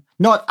them,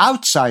 not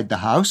outside the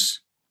house,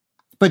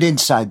 but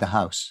inside the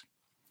house.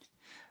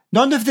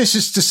 None of this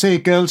is to say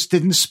girls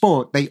didn't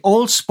sport. They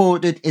all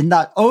sported in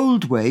that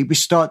old way we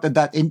started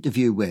that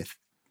interview with.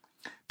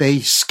 They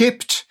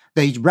skipped,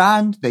 they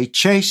ran, they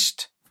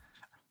chased,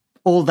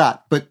 all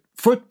that. But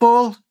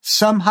football,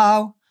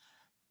 somehow,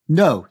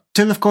 no.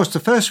 Till, of course, the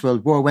First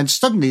World War, when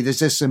suddenly there's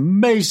this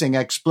amazing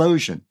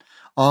explosion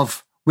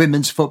of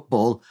women's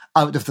football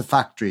out of the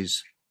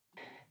factories.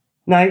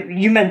 Now,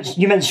 you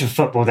mentioned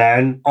football there,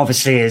 and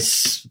obviously I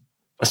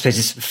suppose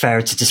it's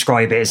fair to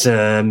describe it as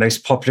the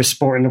most popular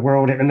sport in the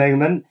world at the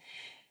moment.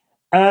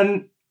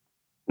 Now,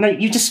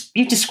 you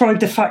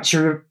described the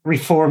factory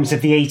reforms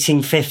of the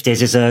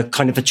 1850s as a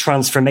kind of a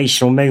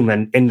transformational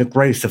moment in the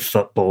growth of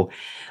football.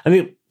 I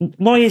mean,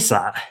 why is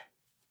that?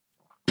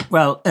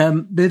 Well,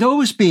 there'd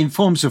always been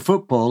forms of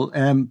football,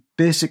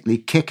 basically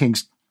kicking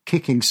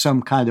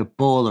some kind of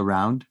ball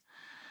around.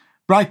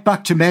 Right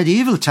back to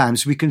medieval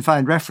times, we can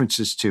find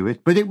references to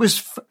it, but it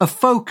was a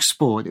folk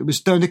sport. It was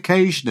done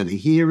occasionally,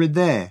 here and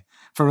there,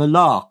 for a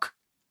lark.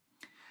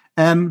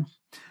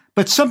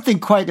 But something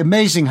quite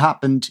amazing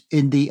happened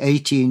in the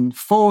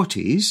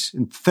 1840s,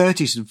 and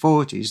 30s and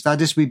 40s.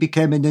 That is, we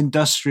became an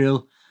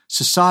industrial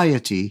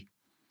society.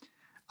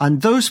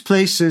 And those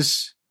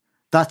places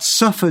that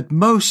suffered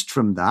most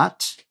from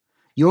that,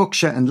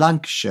 Yorkshire and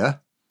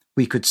Lancashire,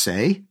 we could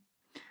say,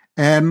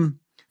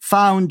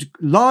 found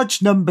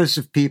large numbers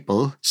of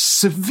people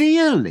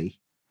severely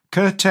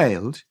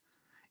curtailed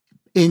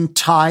in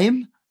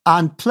time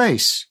and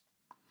place.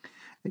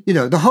 You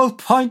know, the whole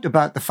point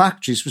about the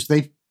factories was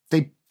they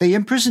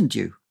imprisoned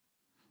you.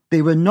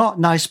 They were not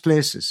nice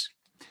places.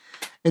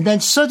 And then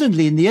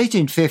suddenly in the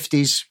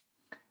 1850s,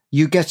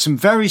 you get some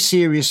very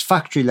serious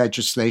factory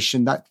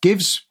legislation that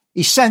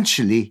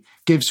essentially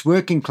gives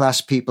working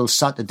class people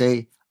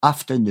Saturday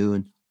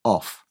afternoon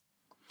off.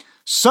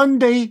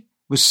 Sunday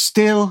was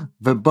still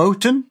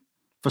verboten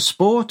for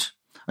sport,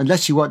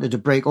 unless you wanted to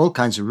break all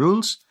kinds of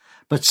rules.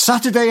 But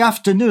Saturday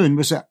afternoon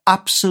was an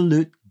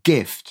absolute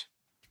gift.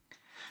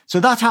 So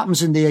that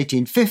happens in the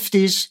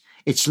 1850s.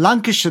 It's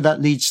Lancashire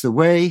that leads the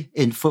way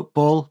in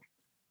football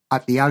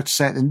at the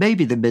outset, and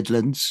maybe the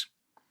Midlands.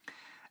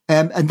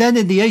 And then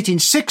in the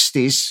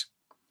 1860s,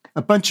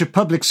 a bunch of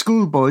public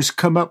school boys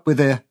come up with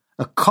a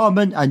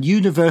common and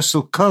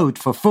universal code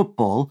for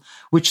football,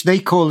 which they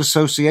call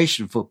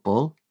association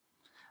football.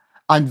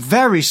 And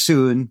very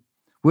soon,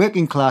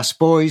 working class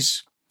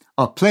boys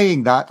are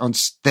playing that on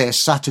their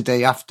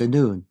Saturday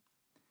afternoon.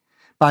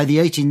 By the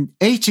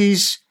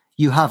 1880s,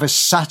 you have a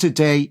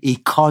Saturday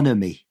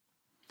economy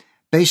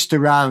based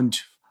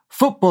around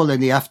football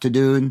in the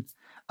afternoon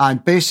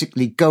and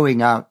basically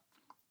going out,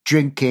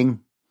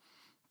 drinking,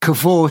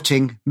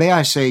 cavorting, may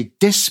I say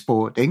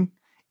disporting,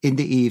 in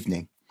the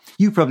evening.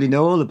 You probably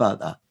know all about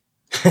that.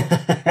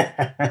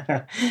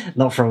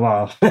 Not for a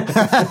while.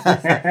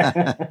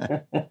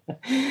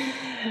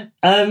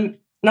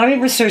 Now,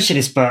 in researching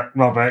this book,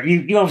 Robert,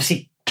 you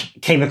obviously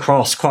came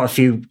across quite a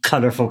few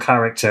colourful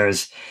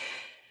characters,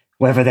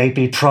 whether they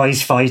be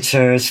prize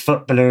fighters,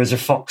 footballers, or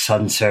fox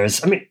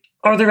hunters. I mean,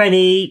 are there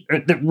any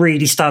that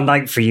really stand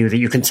out for you that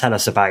you can tell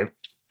us about?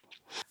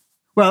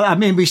 Well, I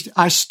mean,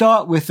 I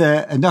start with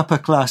an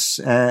upper-class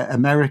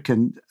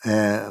American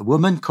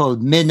woman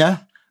called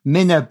Minna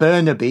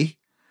Burnaby,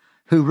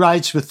 who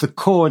rides with the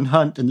Corn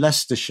Hunt in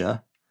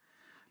Leicestershire.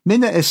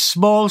 Minna is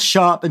small,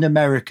 sharp, and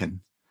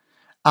American.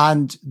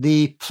 And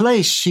the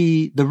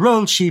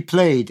role she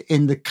played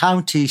in the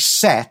county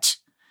set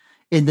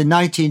in the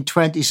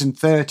 1920s and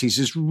 30s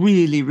is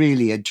really,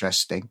 really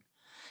interesting.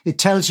 It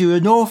tells you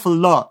an awful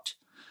lot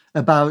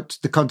about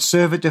the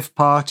Conservative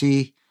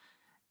Party,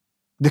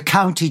 the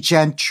county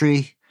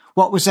gentry,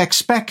 what was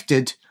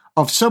expected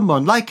of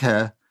someone like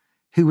her,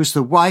 who was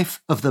the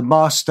wife of the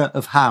Master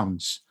of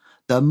Hounds.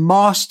 The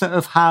Master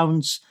of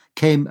Hounds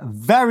came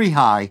very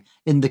high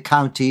in the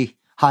county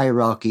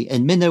hierarchy,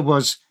 and Minna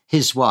was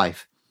his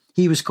wife.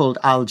 He was called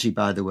Algy,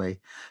 by the way.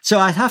 So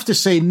I'd have to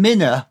say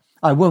Minna,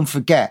 I won't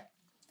forget.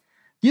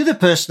 The other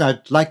person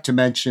I'd like to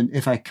mention,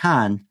 if I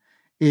can,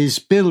 is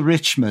Bill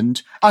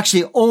Richmond.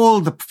 Actually, all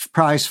the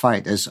prize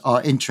fighters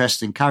are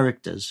interesting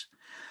characters.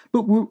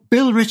 But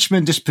Bill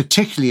Richmond is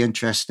particularly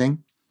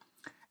interesting.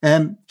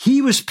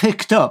 He was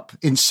picked up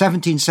in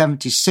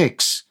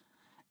 1776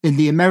 in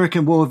the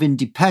American War of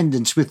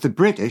Independence with the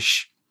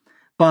British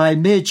by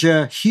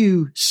Major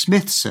Hugh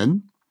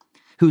Smithson,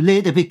 who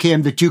later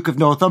became the Duke of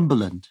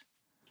Northumberland.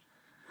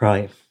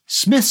 Right.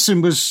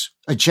 Smithson was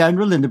a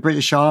general in the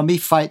British Army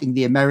fighting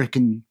the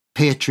American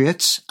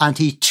patriots, and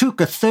he took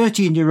a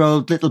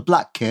 13-year-old little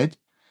black kid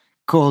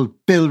called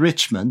Bill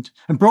Richmond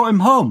and brought him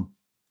home.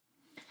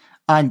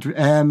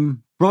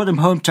 And brought him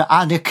home to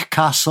Alnwick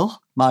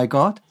Castle, my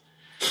God.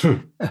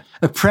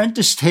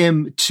 Apprenticed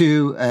him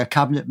to a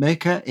cabinet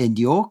maker in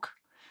York.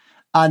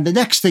 And the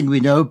next thing we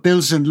know,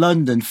 Bill's in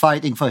London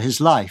fighting for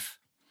his life.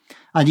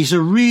 And he's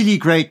a really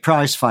great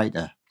prize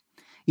fighter.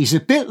 He's a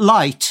bit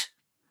light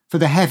for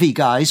the heavy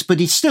guys, but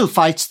he still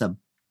fights them.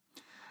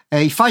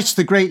 He fights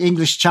the great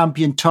English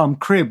champion Tom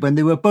Cribb when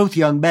they were both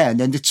young men,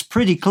 and it's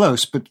pretty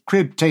close, but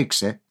Cribb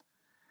takes it.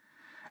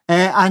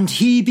 And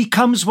he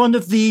becomes one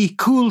of the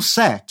cool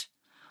set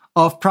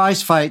of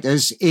prize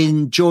fighters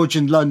in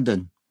Georgian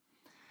London.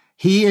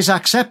 He is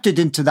accepted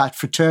into that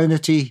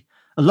fraternity,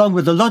 along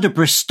with a lot of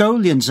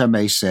Bristolians, I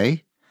may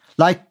say,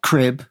 like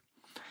Cribb.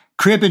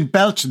 Cribb and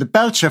Belcher, the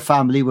Belcher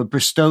family were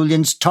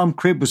Bristolians. Tom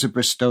Cribb was a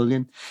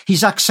Bristolian.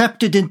 He's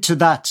accepted into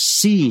that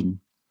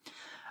scene.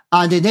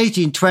 And in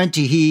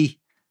 1820, he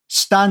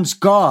stands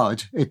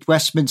guard at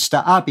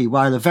Westminster Abbey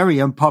while a very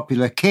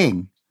unpopular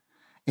king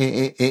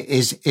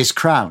is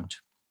crowned.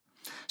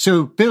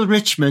 So Bill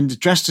Richmond,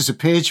 dressed as a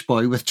page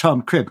boy with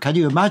Tom Cribb, can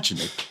you imagine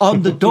it?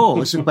 On the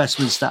doors of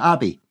Westminster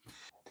Abbey.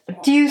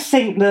 Do you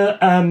think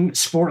that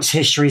sports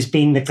history has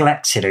been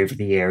neglected over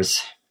the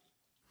years?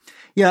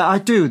 Yeah, I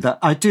do.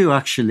 I do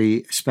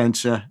actually,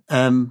 Spencer.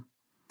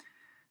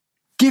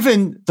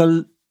 Given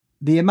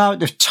the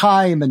amount of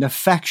time and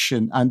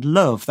affection and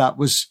love that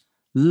was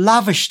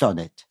lavished on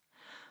it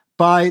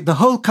by the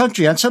whole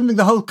country, and something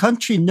the whole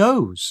country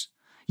knows.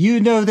 You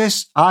know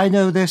this, I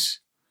know this,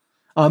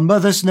 our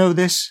mothers know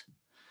this.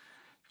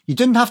 You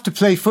didn't have to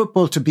play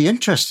football to be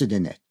interested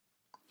in it.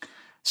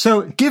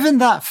 So given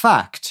that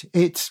fact,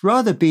 it's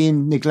rather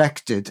been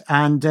neglected.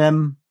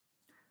 And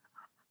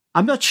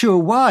I'm not sure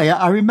why.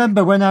 I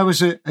remember when I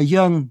was a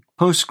young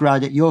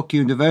postgrad at York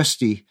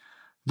University,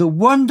 the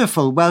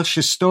wonderful Welsh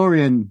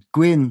historian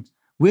Gwyn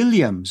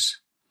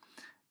Williams,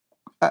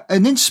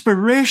 an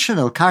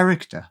inspirational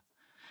character.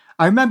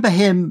 I remember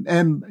him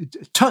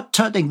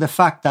tutting the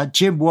fact that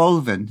Jim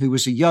Walvin, who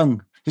was a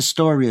young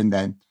historian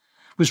then,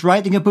 was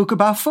writing a book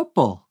about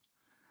football.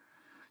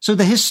 So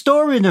the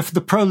historian of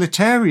the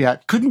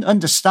proletariat couldn't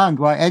understand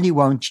why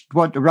anyone should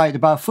want to write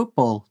about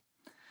football.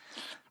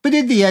 But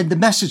in the end, the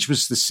message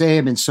was the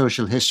same in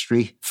social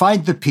history: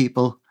 find the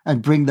people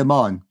and bring them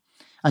on.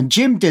 And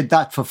Jim did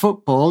that for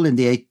football in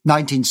the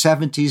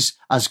 1970s,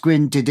 as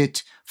Gwyn did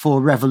it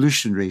for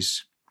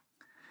revolutionaries.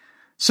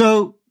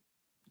 So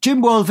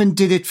Jim Walvin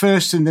did it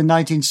first in the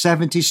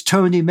 1970s.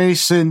 Tony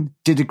Mason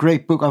did a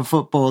great book on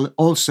football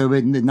also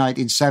in the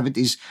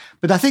 1970s.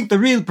 But I think the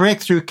real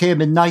breakthrough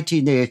came in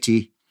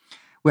 1980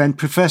 when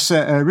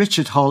Professor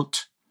Richard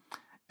Holt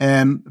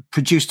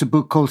produced a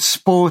book called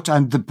Sport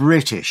and the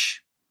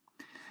British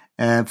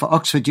for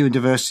Oxford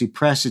University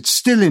Press. It's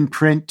still in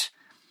print.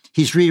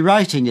 He's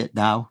rewriting it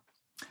now.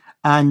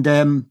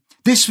 And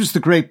this was the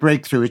great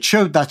breakthrough. It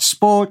showed that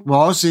sport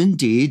was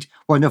indeed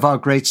one of our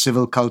great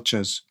civil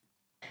cultures.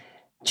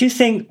 Do you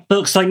think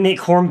books like Nick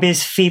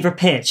Hornby's Fever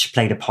Pitch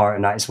played a part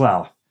in that as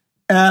well?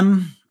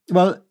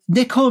 Well,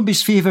 Nick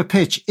Hornby's Fever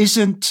Pitch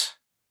isn't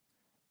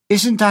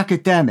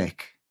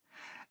academic.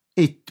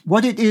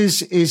 What it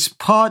is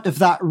part of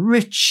that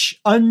rich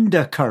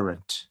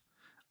undercurrent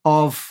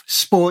of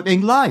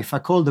sporting life. I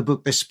call the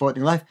book This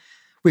Sporting Life.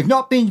 We've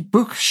not been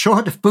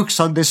short of books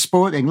on this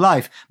sporting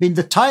life. I mean,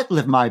 the title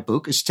of my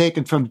book is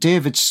taken from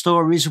David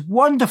Story's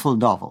wonderful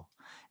novel,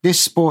 This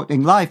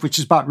Sporting Life, which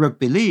is about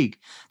rugby league.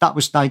 That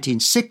was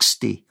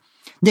 1960.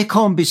 Nick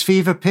Hornby's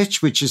Fever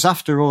Pitch, which is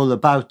after all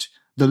about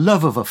the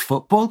love of a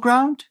football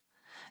ground,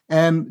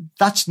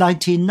 that's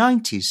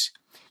 1990s.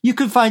 You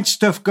can find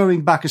stuff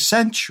going back a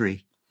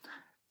century,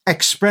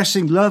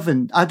 expressing love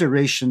and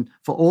adoration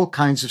for all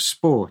kinds of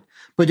sport.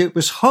 But it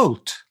was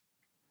Holt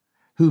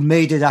who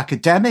made it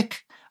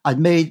academic and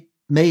made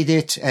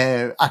it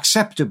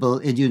acceptable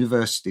in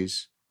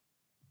universities.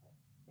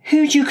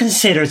 Who do you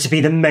consider to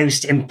be the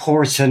most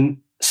important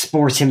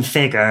sporting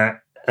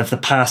figure of the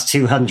past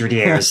 200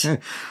 years?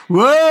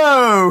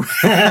 Whoa!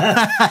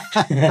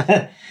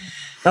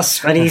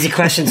 That's an easy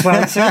question to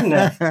answer, isn't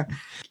it? The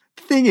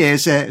thing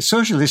is,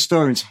 social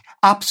historians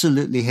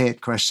absolutely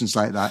hate questions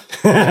like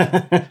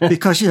that.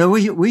 Because,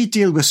 we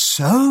deal with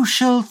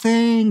social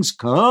things,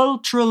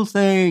 cultural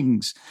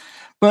things.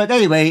 But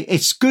anyway,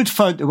 it's good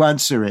fun to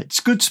answer it. It's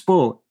good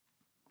sport.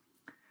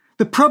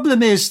 The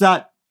problem is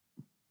that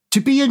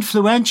to be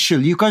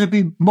influential, you've got to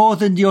be more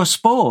than your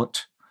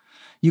sport.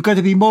 You've got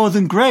to be more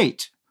than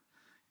great.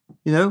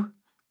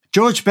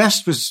 George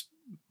Best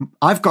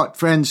I've got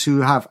friends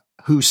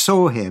who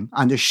saw him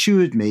and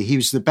assured me he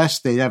was the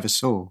best they'd ever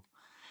saw.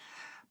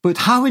 But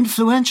how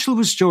influential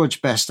was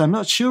George Best? I'm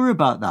not sure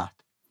about that.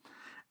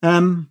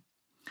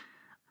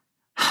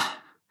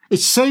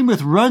 It's same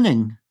with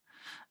running.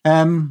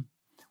 How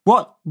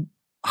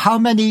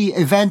many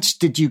events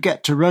did you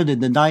get to run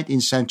in the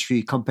 19th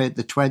century compared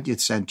to the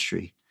 20th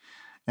century?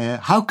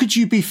 How could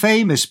you be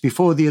famous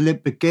before the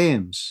Olympic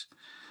Games?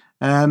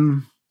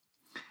 So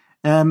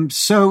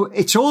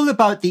it's all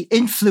about the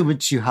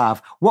influence you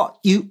have,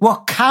 what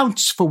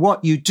counts for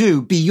what you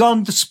do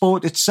beyond the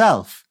sport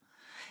itself,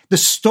 the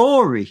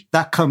story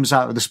that comes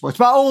out of the sport. It's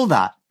about all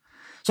that.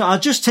 So I'll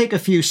just take a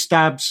few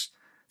stabs.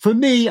 For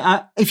me,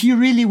 if you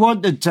really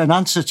wanted an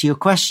answer to your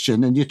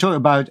question and you're talking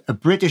about a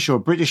British or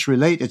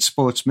British-related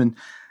sportsman,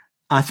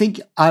 I think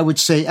I would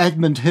say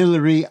Edmund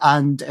Hillary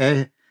and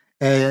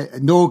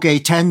Norgay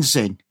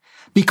Tenzing,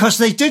 because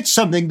they did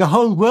something the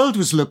whole world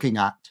was looking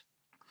at.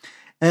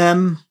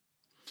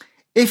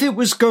 If it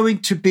was going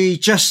to be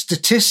just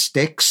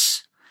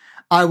statistics,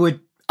 I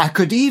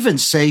could even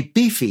say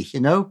Beefy,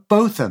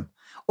 both of them.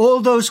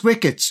 All those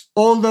wickets,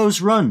 all those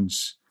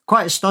runs,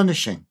 quite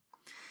astonishing.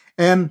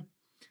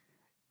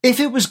 If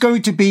it was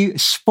going to be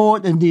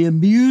sport in the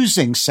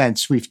amusing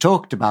sense we've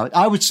talked about,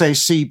 I would say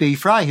C.B.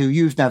 Fry, who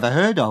you've never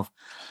heard of.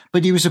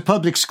 But he was a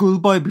public school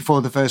boy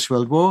before the First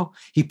World War.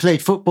 He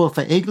played football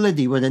for England.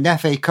 He won an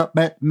FA Cup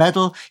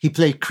medal. He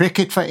played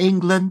cricket for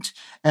England.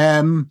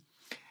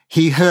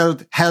 He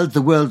held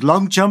the world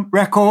long jump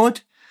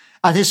record.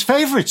 And his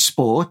favourite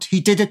sport,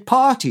 he did at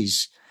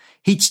parties.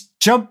 He'd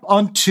jump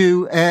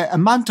onto a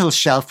mantel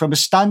shelf from a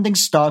standing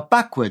start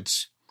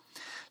backwards.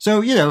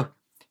 So,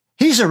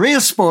 he's a real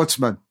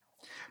sportsman.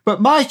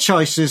 But my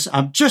choices,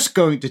 I'm just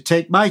going to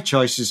take my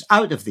choices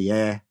out of the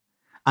air.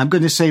 I'm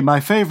going to say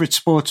my favourite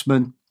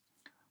sportsman,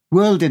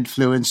 world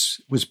influence,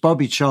 was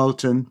Bobby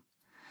Charlton.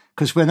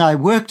 Because when I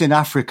worked in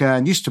Africa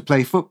and used to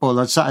play football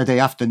on Saturday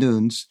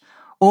afternoons,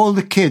 all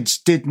the kids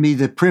did me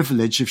the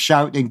privilege of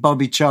shouting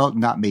Bobby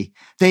Charlton at me.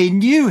 They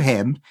knew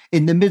him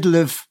in the middle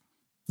of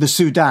the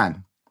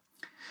Sudan.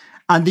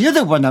 And the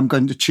other one I'm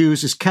going to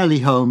choose is Kelly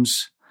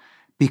Holmes,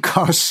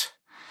 because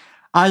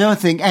I don't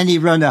think any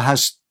runner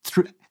has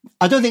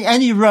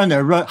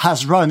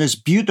run as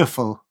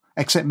beautiful,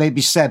 except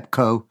maybe Seb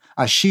Coe,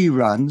 as she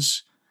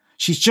runs.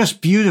 She's just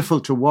beautiful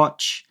to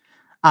watch.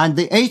 And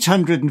the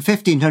 800 and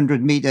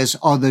 1500 meters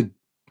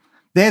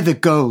they're the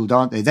gold,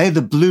 aren't they? They're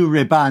the blue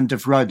riband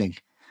of running.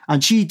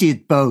 And she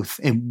did both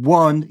in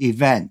one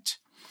event.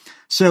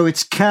 So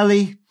it's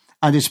Kelly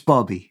and it's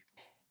Bobby.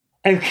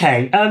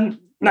 Okay.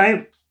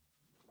 Now,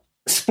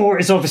 sport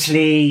has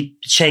obviously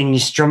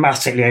changed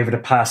dramatically over the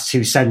past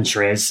 2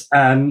 centuries.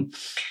 The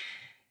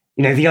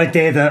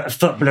idea that a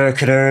footballer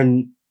could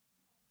earn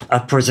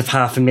upwards of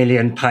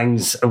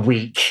 £500,000 a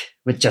week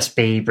would just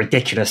be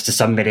ridiculous to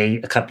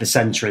somebody a couple of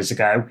centuries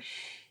ago.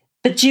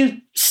 But do you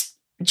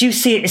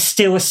see it as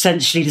still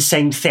essentially the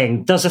same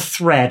thing? Does a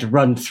thread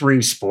run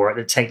through sport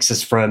that takes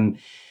us from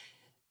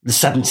the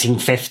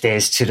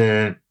 1750s to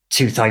the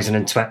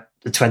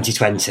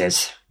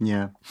 2020s?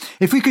 Yeah.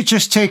 If we could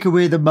just take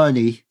away the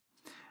money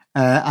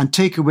and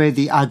take away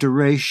the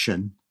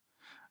adoration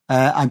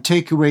and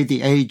take away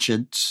the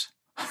agents,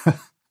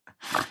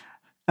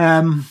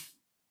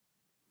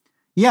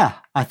 yeah,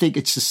 I think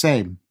it's the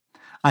same.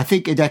 I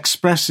think it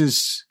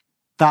expresses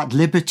that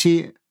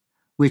liberty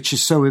which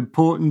is so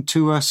important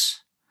to us,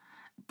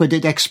 but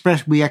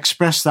we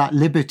express that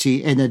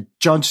liberty in a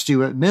John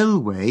Stuart Mill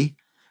way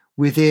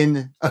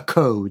within a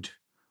code,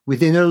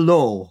 within a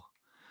law,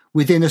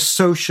 within a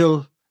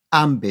social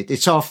ambit.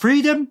 It's our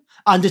freedom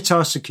and it's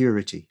our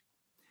security.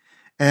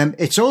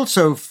 It's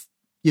also,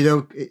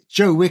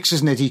 Joe Wicks,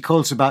 isn't it? He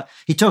talks about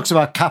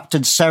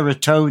Captain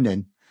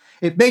Serotonin.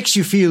 It makes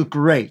you feel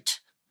great.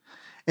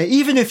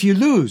 Even if you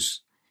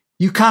lose,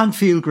 you can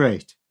feel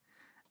great.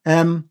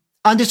 And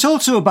it's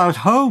also about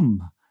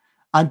home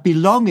and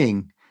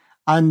belonging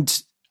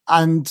and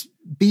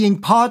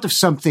being part of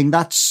something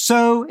that's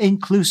so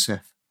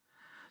inclusive.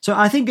 So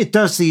I think it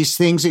does these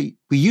things.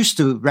 We used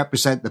to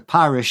represent the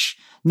parish.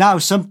 Now,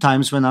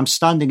 sometimes when I'm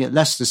standing at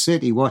Leicester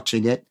City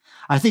watching it,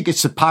 I think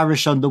it's the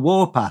parish on the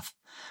warpath.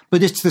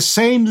 But it's the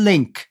same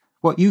link,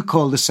 what you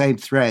call the same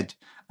thread.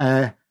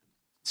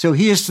 So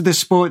here's to the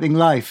sporting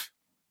life.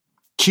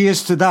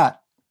 Cheers to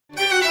that.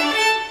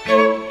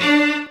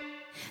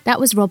 That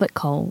was Robert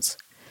Coles.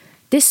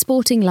 This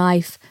Sporting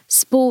Life,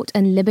 Sport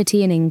and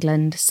Liberty in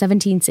England,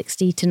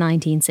 1760 to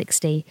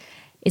 1960,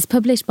 is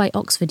published by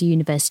Oxford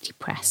University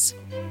Press.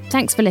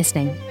 Thanks for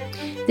listening.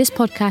 This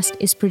podcast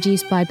is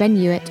produced by Ben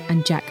Hewitt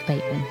and Jack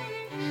Bateman.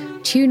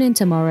 Tune in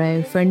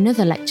tomorrow for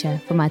another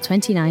lecture from our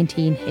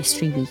 2019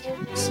 History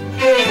Weekends.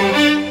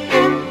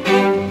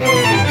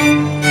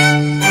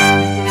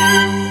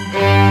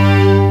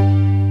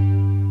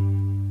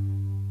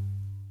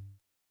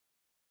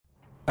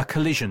 A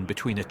collision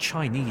between a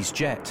Chinese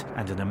jet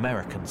and an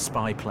American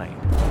spy plane.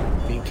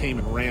 He came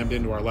and rammed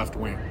into our left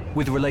wing.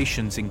 With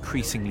relations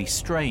increasingly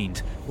strained,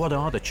 what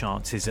are the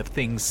chances of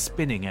things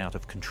spinning out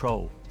of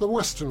control? The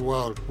Western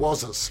world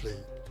was asleep.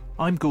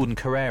 I'm Gordon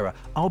Carrera.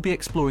 I'll be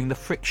exploring the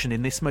friction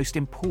in this most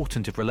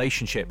important of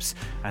relationships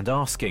and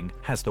asking,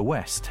 has the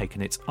West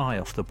taken its eye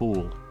off the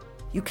ball?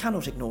 You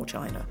cannot ignore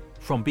China.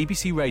 From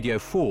BBC Radio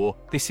 4,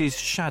 this is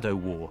Shadow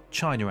War,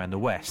 China and the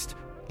West.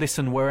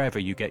 Listen wherever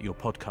you get your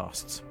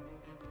podcasts.